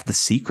 we have the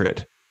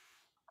secret.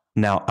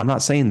 Now, I'm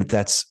not saying that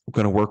that's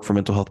going to work for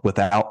mental health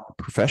without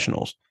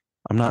professionals.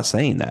 I'm not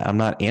saying that. I'm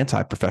not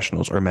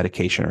anti-professionals or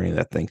medication or any of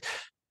that thing.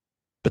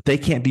 But they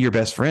can't be your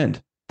best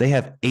friend. They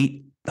have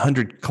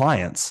 800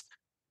 clients.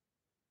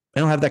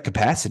 They don't have that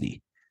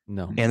capacity.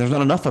 No. And there's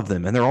not enough of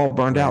them. And they're all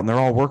burned out, and they're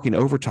all working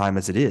overtime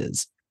as it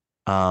is.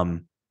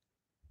 And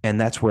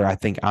that's where I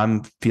think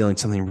I'm feeling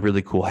something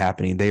really cool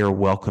happening. They are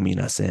welcoming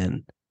us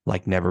in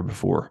like never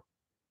before.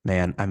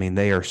 Man, I mean,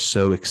 they are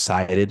so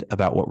excited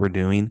about what we're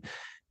doing.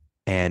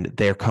 And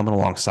they're coming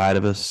alongside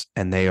of us,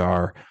 and they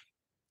are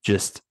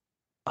just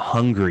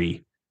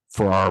hungry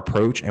for our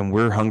approach, and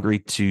we're hungry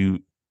to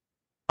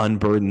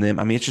unburden them.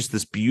 I mean, it's just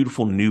this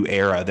beautiful new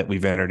era that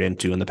we've entered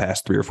into in the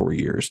past 3 or 4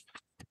 years.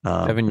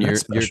 Evan, and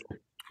that's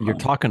you're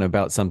talking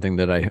about something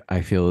that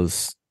I feel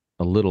is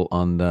a little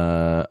on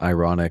the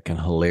ironic and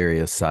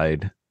hilarious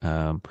side.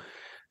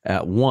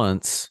 At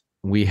once,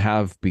 we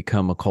have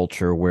become a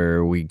culture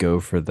where we go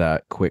for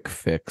that quick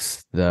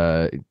fix.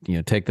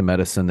 Take the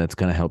medicine that's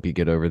going to help you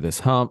get over this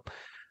hump.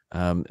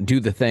 Do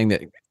the thing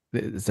that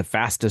is the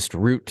fastest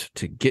route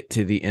to get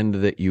to the end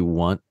that you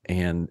want.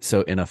 And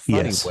so, in a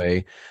funny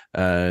way,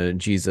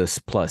 Jesus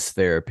plus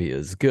therapy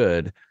is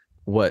good.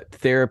 What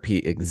therapy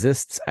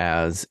exists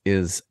as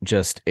is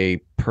just a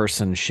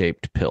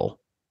person-shaped pill,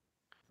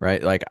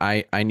 right? Like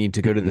I need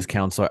to go to this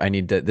counselor.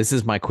 This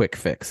is my quick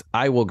fix.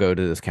 I will go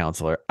to this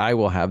counselor. I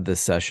will have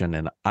this session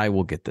and I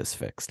will get this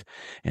fixed.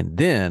 And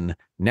then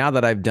now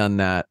that I've done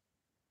that,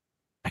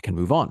 I can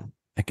move on.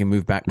 I can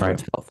move back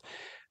towards health.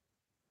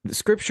 The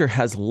scripture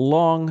has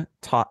long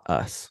taught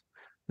us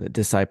that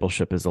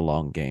discipleship is a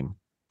long game.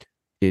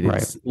 It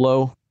is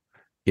slow.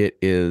 It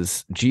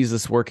is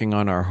Jesus working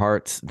on our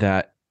hearts,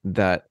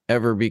 that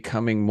ever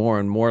becoming more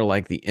and more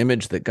like the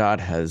image that God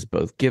has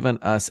both given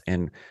us,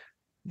 and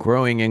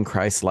growing in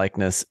Christ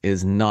likeness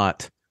is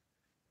not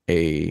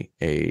a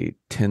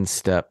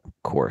 10-step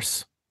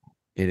course.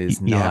 It is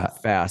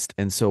not fast.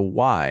 And so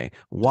why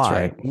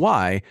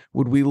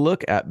would we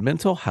look at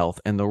mental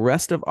health and the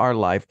rest of our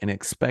life and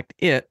expect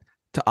it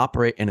to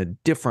operate in a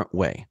different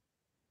way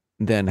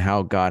than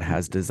how God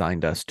has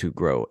designed us to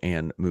grow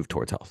and move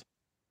towards health?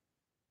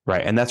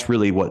 Right. And that's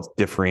really what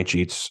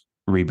differentiates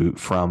Reboot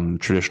from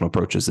traditional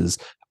approaches. Is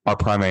our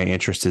primary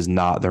interest is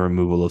not the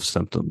removal of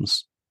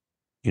symptoms.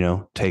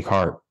 Take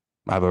heart.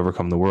 I've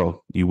overcome the world.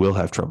 You will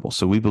have trouble.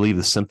 So we believe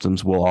the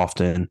symptoms will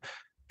often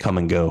come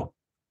and go.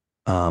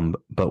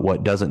 But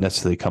what doesn't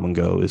necessarily come and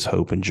go is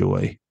hope and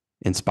joy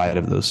in spite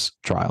of those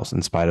trials,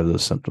 in spite of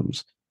those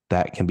symptoms.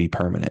 That can be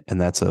permanent.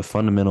 And that's a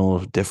fundamental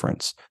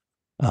difference.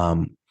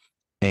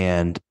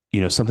 And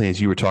something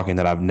as you were talking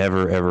that I've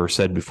never, ever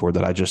said before,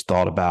 that I just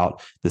thought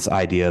about, this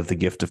idea of the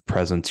gift of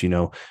presence.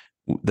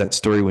 That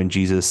story when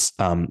Jesus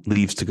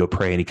leaves to go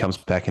pray and he comes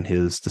back and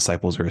his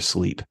disciples are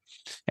asleep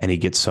and he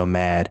gets so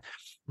mad.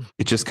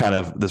 It just kind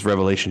of, this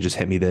revelation just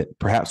hit me that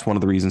perhaps one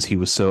of the reasons he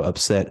was so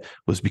upset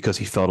was because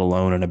he felt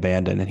alone and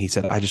abandoned. And he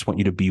said, I just want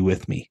you to be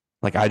with me.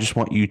 Like, I just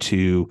want you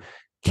to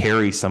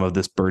carry some of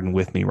this burden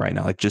with me right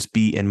now. Like, just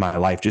be in my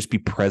life, just be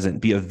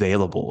present, be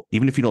available.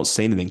 Even if you don't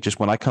say anything, just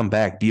when I come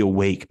back, be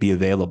awake, be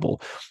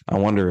available. I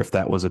wonder if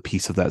that was a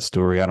piece of that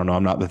story. I don't know.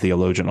 I'm not the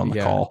theologian on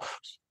the call,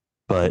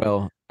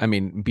 but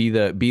be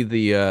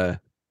the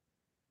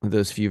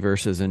those few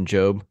verses in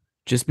Job.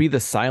 Just be the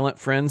silent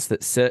friends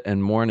that sit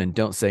and mourn and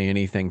don't say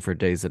anything for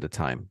days at a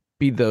time.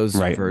 Be those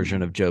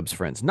version of Job's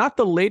friends, not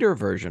the later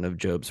version of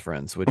Job's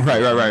friends, which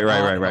right.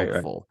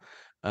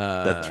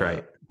 That's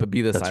right. But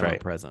be the silent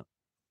present.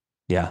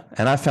 Yeah.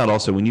 And I found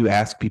also when you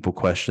ask people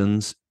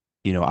questions,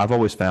 I've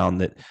always found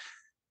that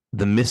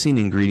the missing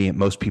ingredient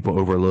most people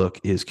overlook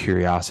is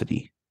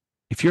curiosity.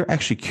 If you're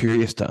actually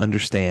curious to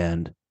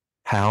understand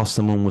how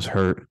someone was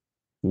hurt,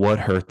 what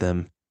hurt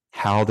them,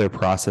 how they're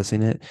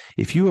processing it,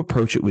 if you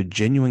approach it with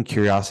genuine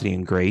curiosity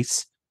and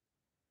grace,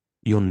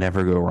 you'll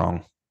never go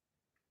wrong.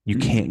 You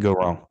can't go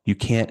wrong. You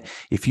can't,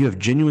 if you have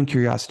genuine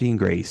curiosity and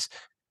grace.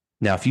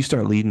 Now, if you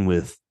start leading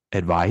with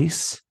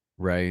advice,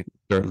 start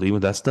leading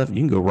with that stuff, you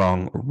can go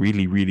wrong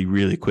really, really,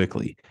 really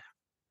quickly.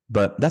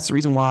 But that's the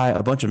reason why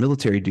a bunch of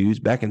military dudes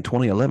back in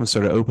 2011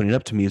 started opening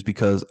up to me, is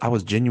because I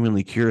was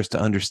genuinely curious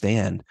to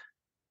understand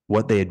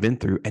what they had been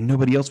through, and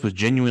nobody else was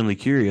genuinely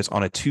curious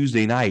on a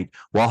Tuesday night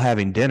while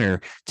having dinner,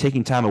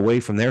 taking time away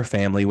from their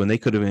family when they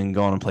could have been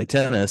going and play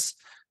tennis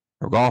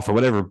or golf or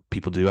whatever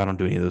people do. I don't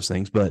do any of those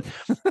things, but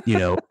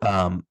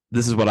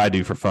this is what I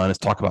do for fun, is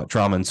talk about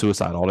trauma and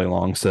suicide all day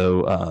long.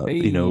 So,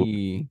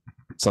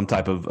 some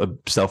type of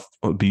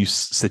self-abuse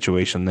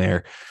situation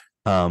there.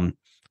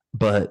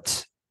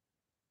 But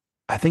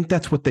I think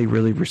that's what they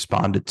really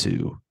responded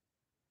to,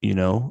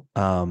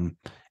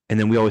 and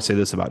then we always say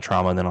this about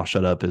trauma, and then I'll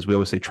shut up, is we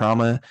always say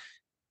trauma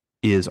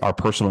is our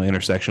personal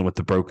intersection with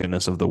the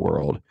brokenness of the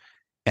world,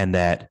 and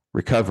that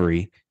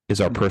recovery is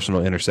our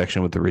personal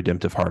intersection with the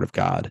redemptive heart of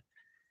God.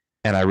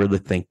 And I really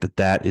think that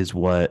that is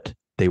what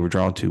they were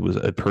drawn to, was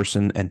a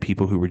person and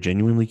people who were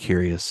genuinely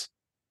curious,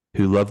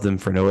 who loved them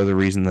for no other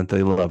reason than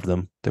they loved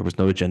them. There was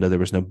no agenda. There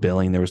was no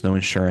billing. There was no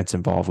insurance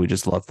involved. We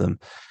just loved them.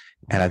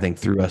 And I think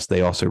through us,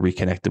 they also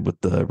reconnected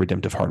with the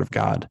redemptive heart of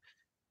God.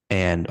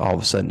 And all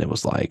of a sudden it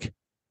was like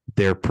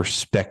their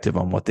perspective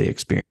on what they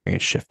experienced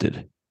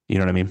shifted. You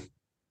know what I mean?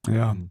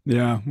 Yeah.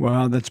 Yeah.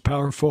 Wow. That's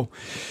powerful.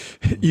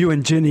 You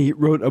and Jenny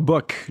wrote a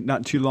book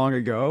not too long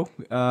ago,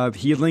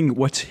 Healing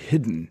What's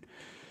Hidden.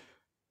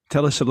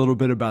 Tell us a little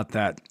bit about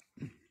that.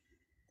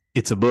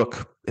 It's a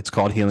book. It's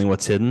called Healing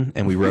What's Hidden,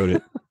 and we wrote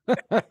it.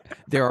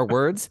 There are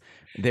words.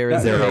 There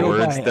are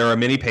words. There are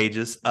many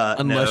pages.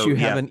 Unless you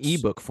have an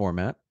ebook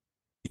format.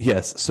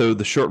 Yes. So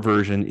the short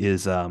version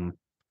is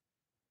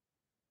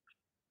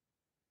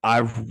I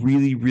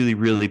really, really,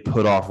 really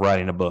put off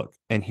writing a book,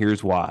 and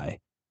here's why.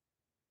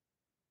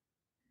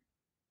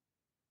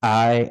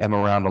 I am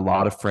around a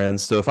lot of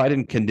friends. So if I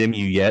didn't condemn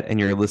you yet and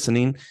you're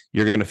listening,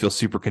 you're going to feel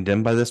super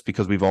condemned by this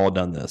because we've all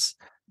done this.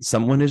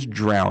 Someone is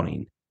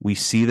drowning. We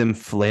see them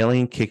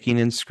flailing, kicking,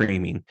 and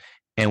screaming,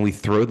 and we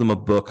throw them a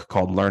book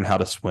called Learn How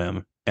to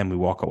Swim, and we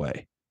walk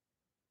away.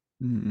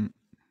 Mm-hmm.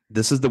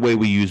 This is the way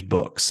we use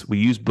books. We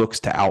use books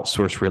to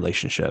outsource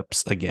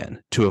relationships,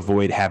 again, to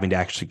avoid having to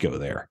actually go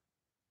there.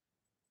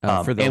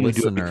 For the and we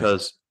listener, do it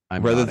because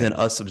rather than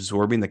us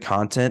absorbing the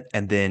content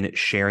and then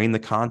sharing the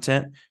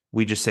content,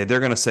 we just say, they're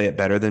going to say it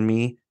better than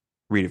me.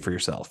 Read it for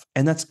yourself.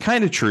 And that's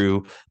kind of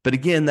true. But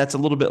again, that's a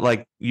little bit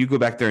like, you go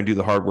back there and do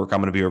the hard work. I'm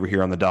going to be over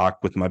here on the dock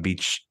with my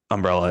beach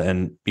umbrella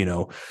and,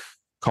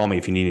 call me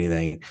if you need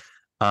anything.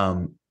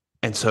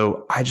 And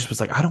so I just was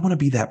like, I don't want to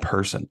be that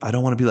person. I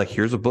don't want to be like,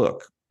 here's a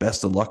book.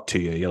 Best of luck to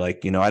you. You're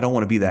like, I don't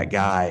want to be that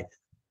guy.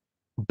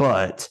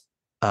 But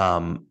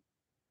the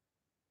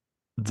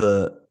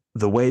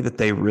way that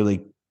they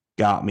really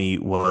got me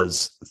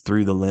was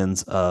through the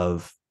lens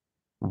of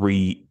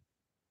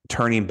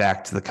returning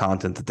back to the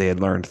content that they had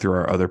learned through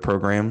our other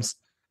programs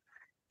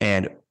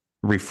and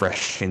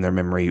refreshing their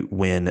memory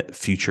when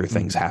future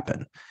things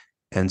happen.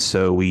 And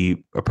so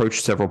we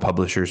approached several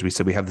publishers. We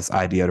said, we have this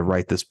idea to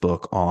write this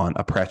book on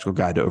a practical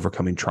guide to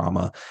overcoming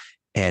trauma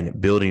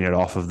and building it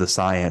off of the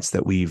science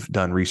that we've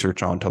done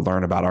research on to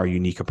learn about our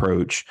unique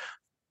approach.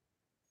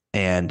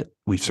 And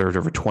we've served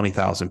over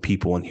 20,000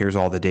 people. And here's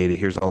all the data.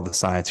 Here's all the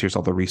science. Here's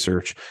all the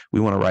research. We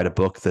want to write a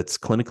book that's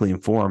clinically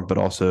informed, but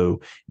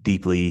also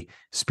deeply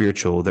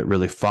spiritual, that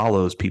really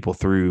follows people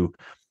through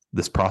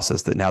this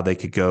process that now they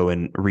could go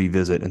and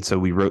revisit. And so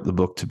we wrote the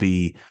book to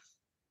be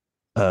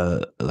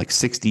like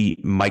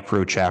 60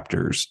 micro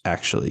chapters,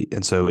 actually.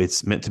 And so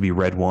it's meant to be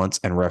read once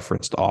and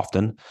referenced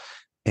often.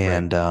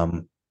 And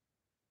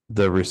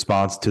the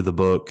response to the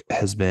book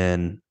has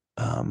been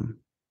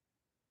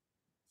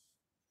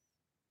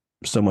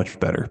so much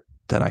better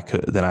than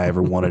I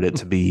ever wanted it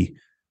to be.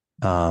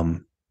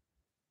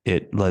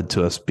 It led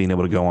to us being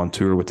able to go on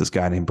tour with this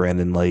guy named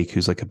Brandon Lake,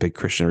 who's like a big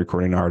Christian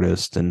recording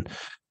artist. And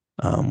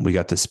we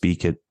got to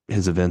speak at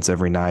his events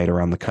every night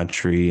around the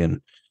country.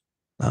 And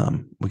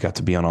we got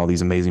to be on all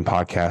these amazing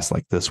podcasts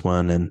like this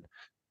one. And,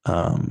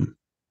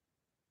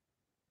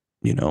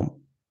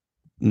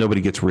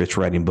 nobody gets rich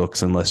writing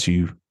books unless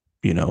you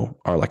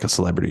are like a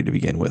celebrity to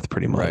begin with,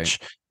 pretty much.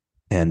 Right.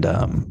 And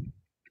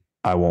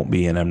I won't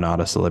be, and I'm not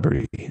a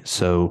celebrity.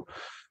 So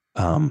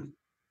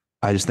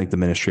I just think the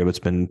ministry of it's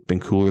been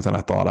cooler than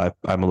I thought.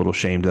 I'm a little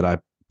ashamed that I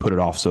put it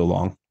off so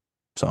long.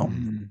 So,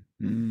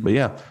 but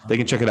yeah, they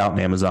can check it out on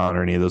Amazon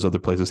or any of those other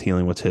places,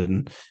 Healing What's Hidden.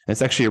 And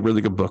it's actually a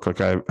really good book.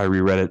 Like I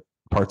reread it,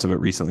 parts of it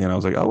recently, and I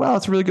was like, oh, wow,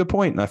 that's a really good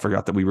point. And I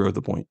forgot that we wrote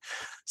the point.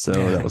 So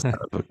that was kind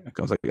of,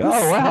 I was like,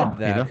 oh,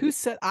 wow. Who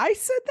said, I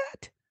said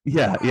that?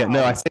 Yeah. Wow. Yeah.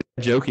 No, I said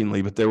that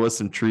jokingly, but there was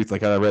some truth.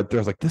 Like I read through,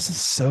 I was like, this is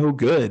so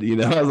good.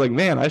 I was like,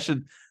 man,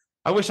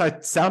 I wish I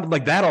sounded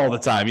like that all the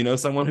time.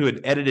 Someone who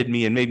had edited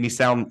me and made me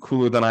sound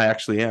cooler than I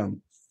actually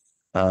am.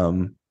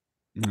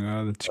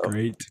 That's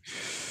great.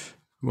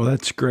 Well,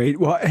 that's great.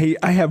 Well, hey,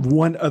 I have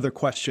one other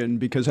question,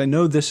 because I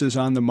know this is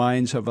on the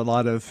minds of a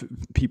lot of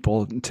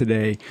people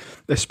today,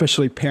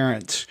 especially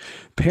parents.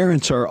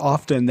 Parents are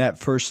often that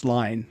first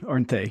line,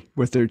 aren't they,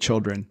 with their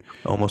children?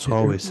 Almost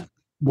always.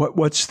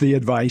 What's the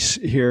advice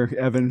here,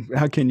 Evan?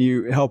 How can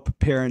you help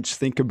parents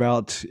think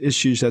about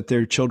issues that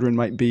their children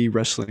might be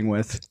wrestling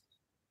with?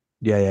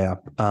 Yeah.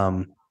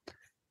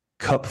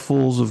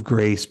 Cupfuls of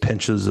grace,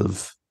 pinches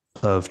of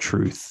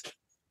truth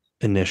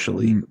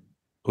initially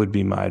would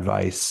be my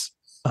advice.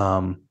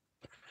 And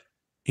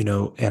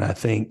I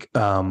think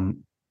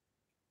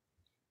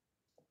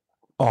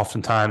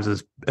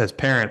oftentimes as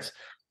parents,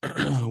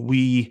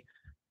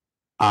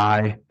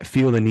 I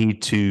feel the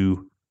need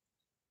to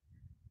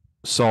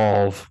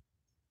solve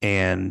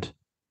and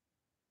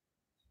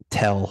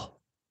tell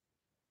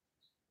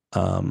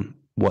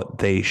what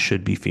they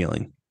should be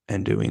feeling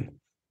and doing.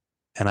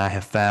 And I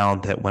have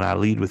found that when I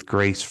lead with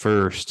grace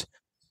first,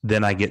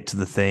 then I get to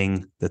the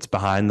thing that's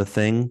behind the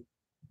thing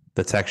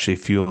that's actually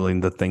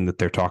fueling the thing that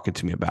they're talking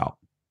to me about.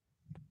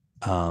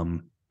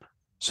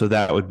 So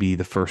that would be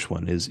the first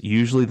one, is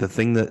usually the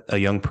thing that a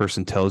young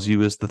person tells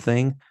you is the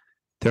thing.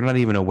 They're not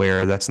even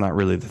aware that's not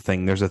really the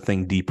thing. There's a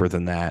thing deeper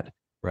than that,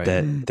 right,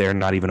 that they're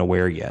not even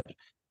aware yet.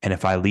 And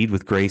if I lead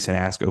with grace and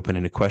ask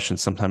open-ended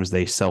questions, sometimes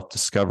they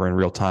self-discover in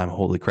real time,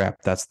 holy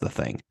crap, that's the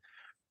thing.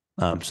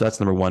 So that's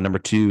number one. Number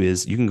two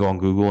is you can go on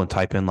Google and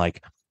type in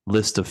like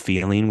list of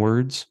feeling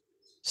words,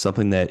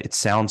 something that it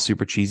sounds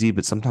super cheesy,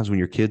 but sometimes when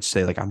your kids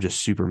say like, I'm just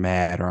super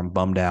mad or I'm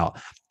bummed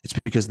out, it's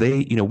because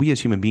they, we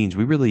as human beings,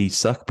 we really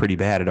suck pretty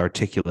bad at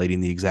articulating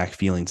the exact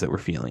feelings that we're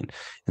feeling.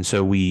 And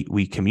so we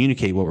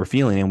communicate what we're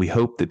feeling, and we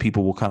hope that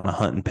people will kind of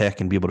hunt and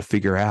peck and be able to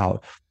figure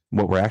out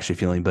what we're actually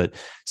feeling. But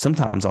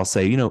sometimes I'll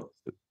say,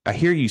 I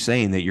hear you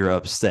saying that you're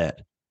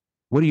upset.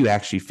 What are you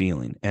actually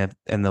feeling? And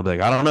they'll be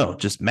like, I don't know,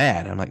 just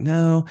mad. And I'm like,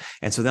 no.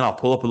 And so then I'll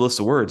pull up a list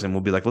of words and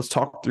we'll be like, let's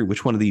talk through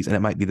which one of these. And it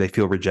might be they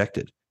feel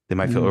rejected. They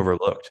might feel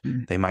overlooked.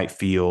 They might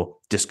feel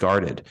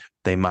discarded.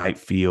 They might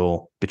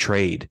feel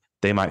betrayed.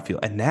 They might feel,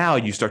 and now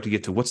you start to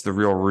get to what's the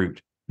real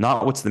root.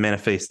 not what's the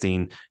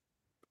manifesting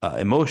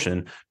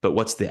emotion, but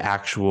what's the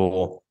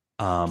actual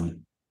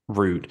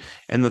root.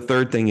 And the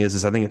third thing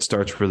is I think it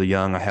starts really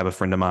young. I have a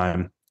friend of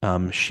mine.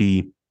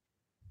 She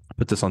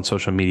put this on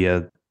social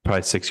media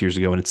probably 6 years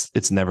ago, and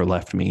it's never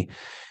left me.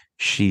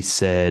 She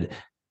said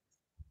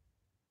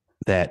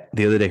that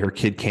the other day her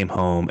kid came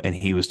home and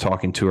he was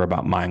talking to her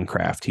about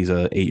Minecraft. He's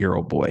a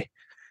 8-year-old boy.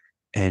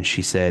 And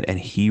she said, and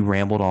he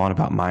rambled on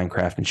about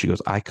Minecraft. And she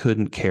goes, I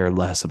couldn't care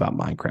less about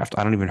Minecraft.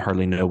 I don't even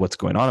hardly know what's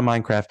going on in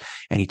Minecraft.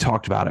 And he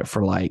talked about it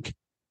for like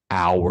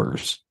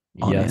hours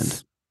on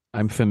end.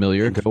 I'm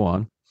familiar. Go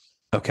on.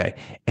 Okay.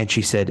 And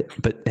she said,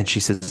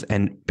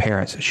 and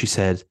parents, she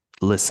said,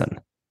 listen.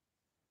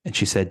 And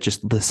she said,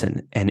 just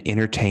listen and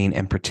entertain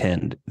and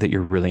pretend that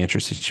you're really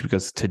interested,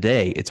 because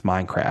today it's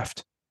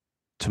Minecraft.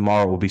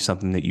 Tomorrow will be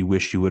something that you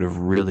wish you would have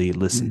really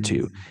listened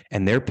to.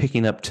 And they're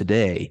picking up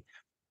today.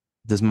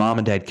 Does mom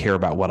and dad care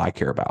about what I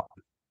care about?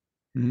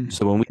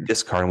 So when we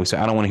discard and we say,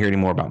 I don't want to hear any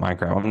more about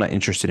Minecraft, I'm not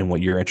interested in what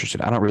you're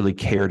interested in. I don't really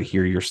care to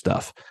hear your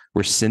stuff.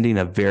 We're sending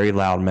a very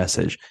loud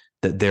message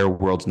that their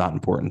world's not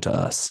important to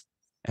us.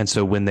 And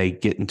so when they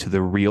get into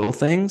the real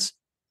things,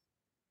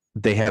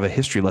 they have a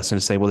history lesson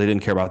to say, well, they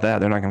didn't care about that.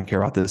 They're not going to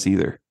care about this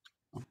either.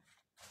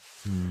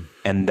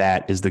 And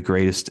that is the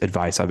greatest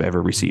advice I've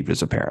ever received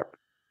as a parent,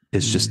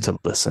 is just to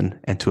listen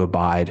and to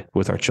abide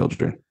with our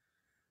children.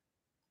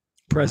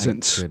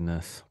 Presence. My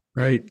goodness.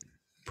 Right.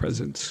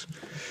 Presence.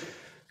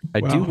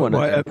 I do want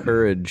to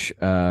encourage,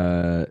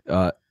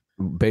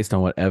 based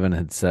on what Evan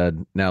had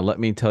said. Now, let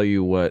me tell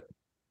you what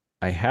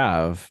I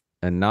have,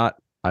 and not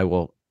I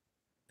will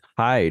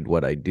hide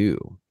what I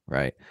do.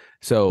 Right.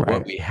 So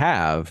what we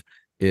have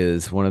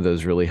is one of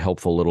those really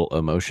helpful little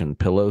emotion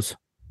pillows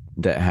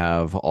that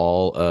have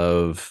all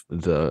of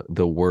the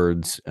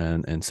words,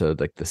 and so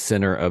like the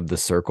center of the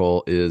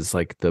circle is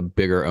like the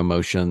bigger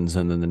emotions,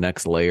 and then the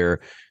next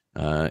layer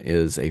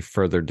is a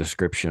further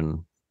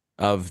description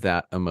of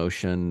that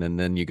emotion, and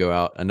then you go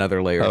out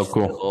another layer. Oh,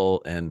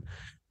 cool. And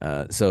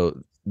so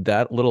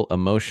that little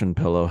emotion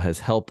pillow has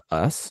helped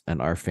us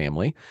and our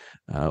family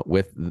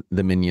with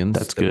the minions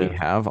that we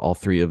have, all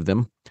three of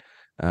them.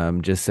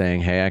 Just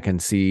saying, hey, I can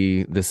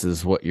see this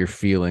is what you're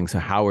feeling. So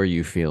how are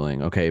you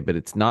feeling? Okay, but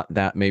it's not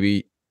that.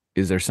 Maybe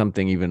is there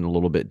something even a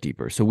little bit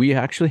deeper? So we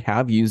actually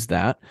have used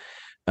that,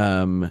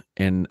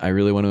 and I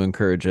really want to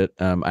encourage it.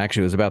 I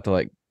actually was about to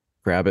like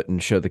grab it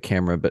and show the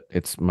camera, but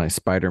it's my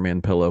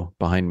Spider-Man pillow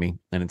behind me,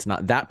 and it's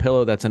not that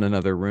pillow. That's in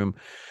another room.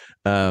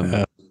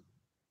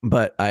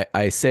 But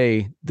I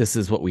say this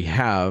is what we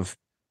have.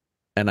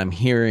 And I'm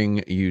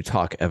hearing you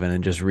talk, Evan,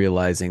 and just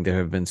realizing there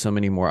have been so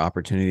many more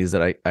opportunities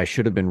that I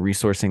should have been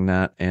resourcing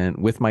that and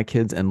with my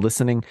kids and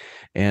listening.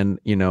 And,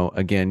 you know,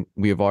 again,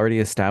 we have already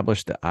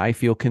established that I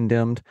feel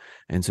condemned.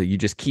 And so you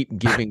just keep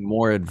giving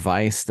more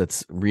advice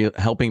that's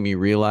helping me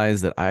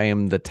realize that I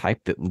am the type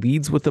that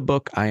leads with the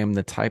book. I am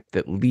the type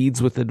that leads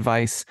with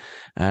advice.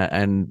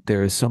 And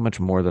there is so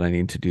much more that I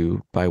need to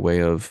do by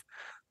way of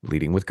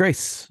leading with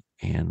grace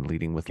and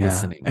leading with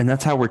listening. And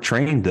that's how we're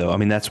trained, though. I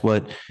mean, that's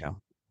what...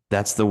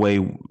 That's the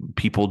way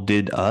people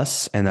did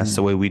us, and that's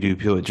the way we do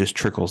people. It just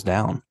trickles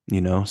down, you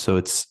know. So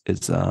it's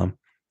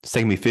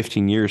taken me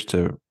 15 years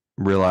to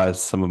realize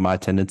some of my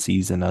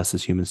tendencies and us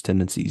as humans'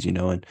 tendencies, you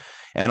know,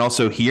 and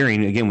also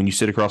hearing again when you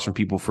sit across from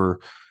people for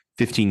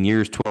 15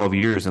 years, 12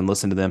 years, and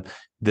listen to them,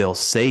 they'll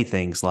say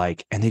things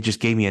like, "And they just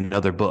gave me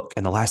another book,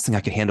 and the last thing I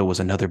could handle was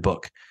another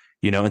book,"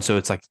 you know, and so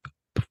it's like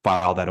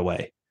file that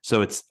away.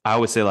 So I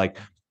always say like,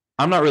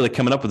 I'm not really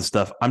coming up with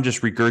stuff. I'm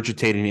just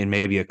regurgitating in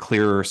maybe a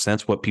clearer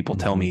sense what people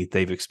tell me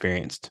they've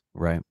experienced.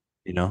 Right.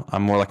 You know,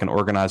 I'm more like an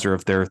organizer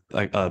of their,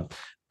 like a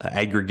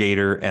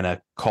aggregator and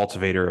a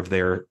cultivator of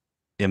their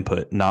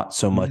input, not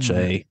so much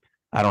I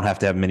don't have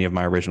to have many of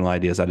my original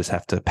ideas. I just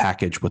have to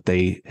package what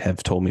they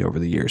have told me over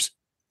the years.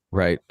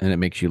 Right. And it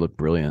makes you look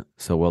brilliant.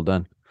 So well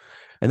done.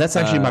 And that's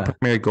actually my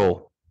primary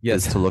goal.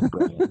 Yes. Is to look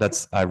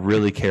brilliant. I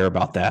really care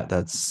about that.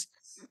 That's,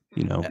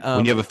 you know,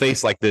 when you have a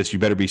face like this, you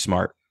better be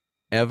smart.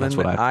 Evan,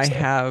 I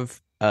have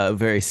a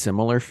very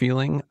similar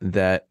feeling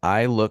that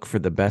I look for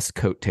the best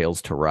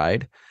coattails to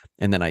ride,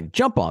 and then I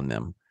jump on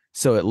them.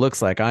 So it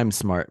looks like I'm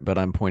smart, but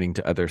I'm pointing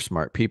to other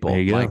smart people.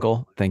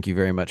 Michael, thank you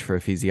very much for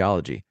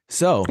Ephesiology.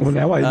 So, well,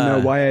 now I know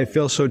why I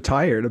feel so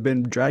tired. I've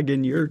been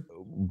dragging your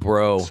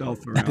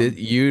self around.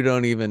 You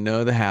don't even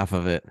know the half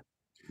of it.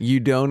 You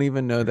don't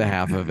even know the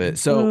half of it.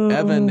 So,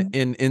 Evan,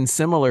 in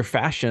similar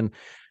fashion,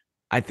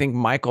 I think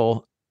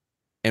Michael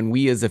and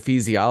we as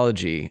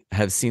Ephesiology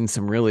have seen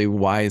some really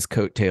wise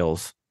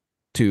coattails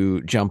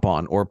to jump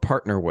on or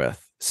partner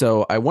with.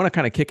 So I want to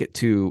kind of kick it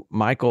to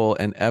Michael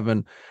and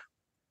Evan.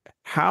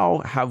 How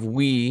have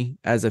we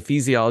as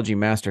Ephesiology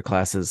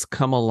masterclasses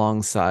come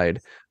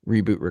alongside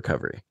Reboot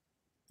Recovery?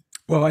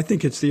 Well, I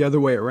think it's the other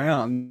way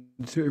around.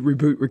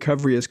 Reboot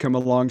Recovery has come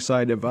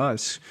alongside of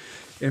us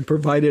and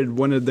provided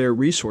one of their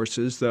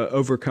resources, the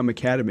Overcome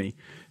Academy.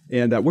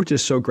 And we're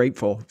just so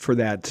grateful for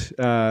that.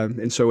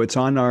 And so it's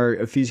on our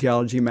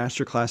Ephesiology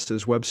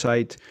Masterclasses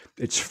website.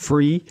 It's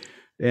free.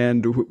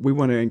 And we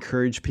want to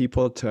encourage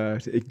people to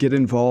get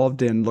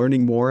involved in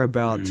learning more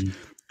about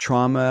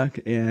trauma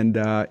and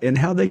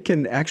how they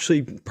can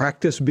actually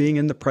practice being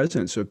in the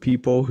presence of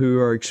people who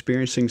are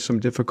experiencing some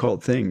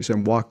difficult things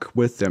and walk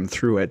with them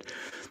through it.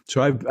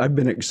 So I've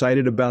been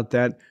excited about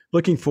that.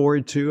 Looking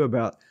forward to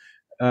about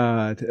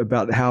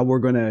how we're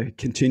going to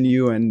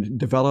continue and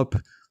develop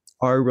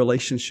our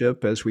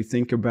relationship as we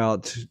think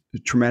about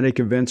traumatic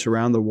events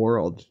around the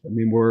world. I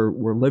mean,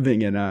 we're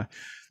living in a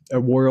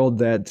world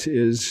that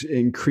is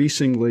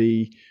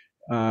increasingly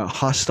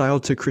hostile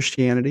to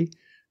Christianity.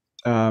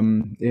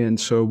 And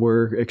so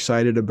we're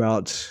excited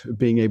about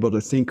being able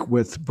to think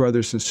with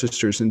brothers and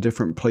sisters in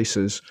different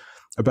places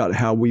about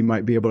how we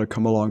might be able to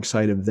come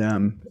alongside of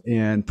them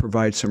and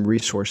provide some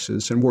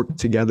resources and work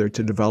together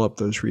to develop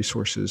those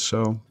resources.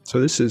 So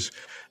this has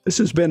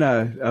been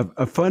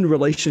a fun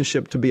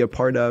relationship to be a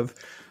part of.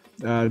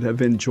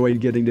 I've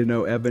enjoyed getting to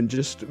know Evan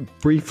just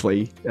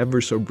briefly,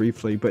 ever so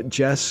briefly, but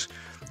Jess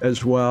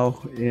as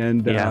well.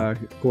 And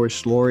of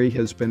course, Lori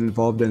has been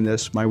involved in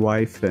this, my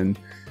wife, and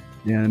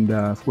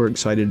we're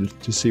excited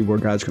to see where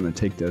God's going to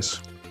take this.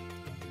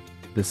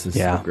 This is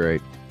so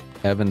great.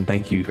 Evan,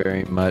 thank you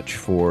very much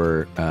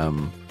for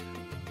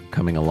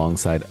coming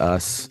alongside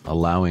us,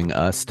 allowing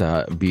us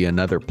to be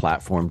another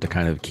platform to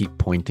kind of keep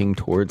pointing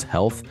towards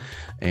health.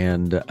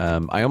 And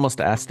I almost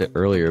asked it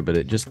earlier, but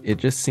it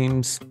just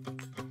seems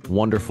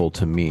wonderful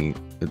to me.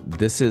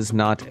 This is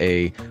not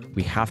we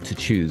have to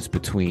choose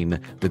between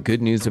the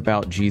good news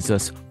about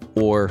Jesus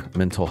or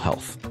mental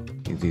health.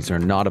 These are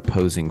not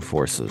opposing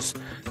forces.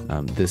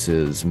 This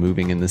is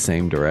moving in the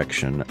same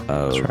direction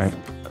of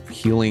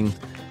healing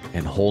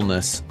and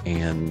wholeness,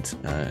 and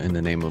in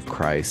the name of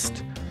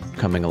Christ,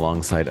 coming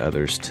alongside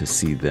others to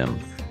see them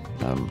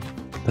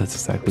that's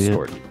exactly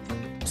restored.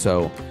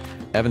 So,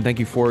 Evan, thank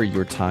you for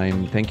your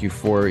time. Thank you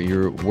for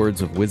your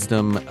words of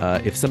wisdom.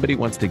 If somebody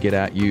wants to get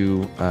at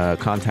you,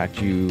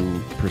 contact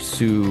you,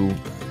 pursue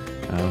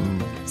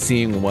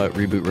seeing what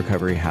Reboot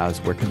Recovery has,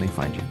 where can they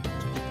find you?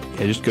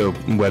 Yeah, just go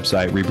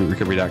website,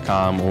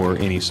 rebootrecovery.com, or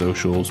any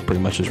socials,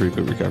 pretty much as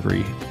Reboot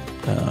Recovery.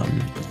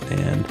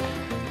 And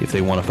if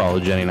they want to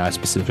follow Jenny and I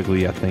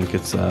specifically, I think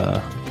it's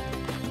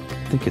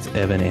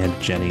Evan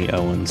and Jenny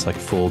Owens, like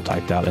full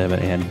typed out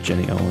Evan and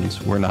Jenny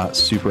Owens. We're not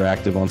super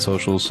active on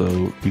social,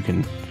 so you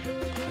can,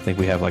 I think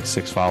we have like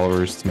 6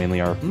 followers. It's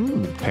mainly our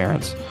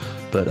parents,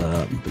 but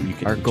you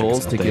can. Our goal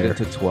is to get it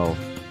to 12.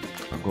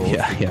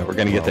 Yeah, we're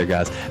going to get there,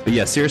 guys. But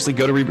yeah, seriously,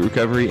 go to Reboot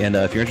Recovery. And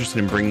if you're interested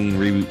in bringing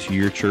Reboot to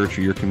your church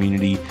or your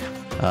community,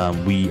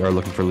 we are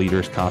looking for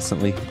leaders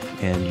constantly.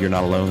 And you're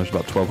not alone. There's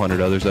about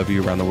 1,200 others of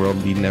you around the world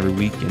leading every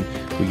week. And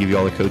we give you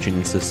all the coaching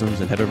and systems.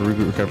 And head over to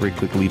Reboot Recovery,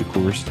 click lead a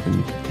course,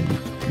 and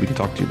we can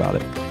talk to you about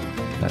it.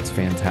 That's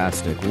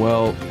fantastic.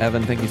 Well,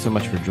 Evan, thank you so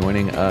much for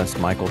joining us.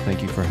 Michael,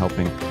 thank you for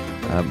helping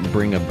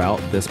bring about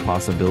this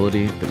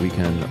possibility that we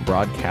can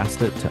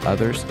broadcast it to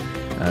others.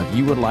 If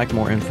you would like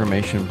more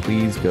information,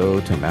 please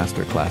go to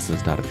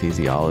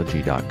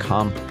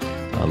masterclasses.ephesiology.com.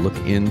 Look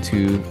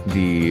into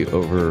the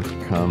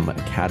Overcome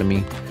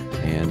Academy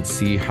and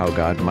see how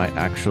God might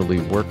actually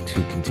work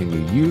to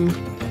continue you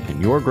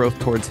and your growth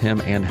towards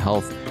Him and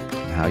health,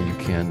 and how you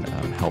can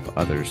help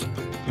others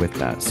with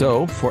that.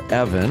 So for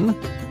Evan,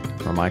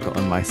 for Michael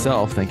and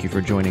myself, thank you for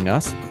joining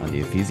us on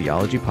the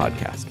Ephesiology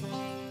Podcast.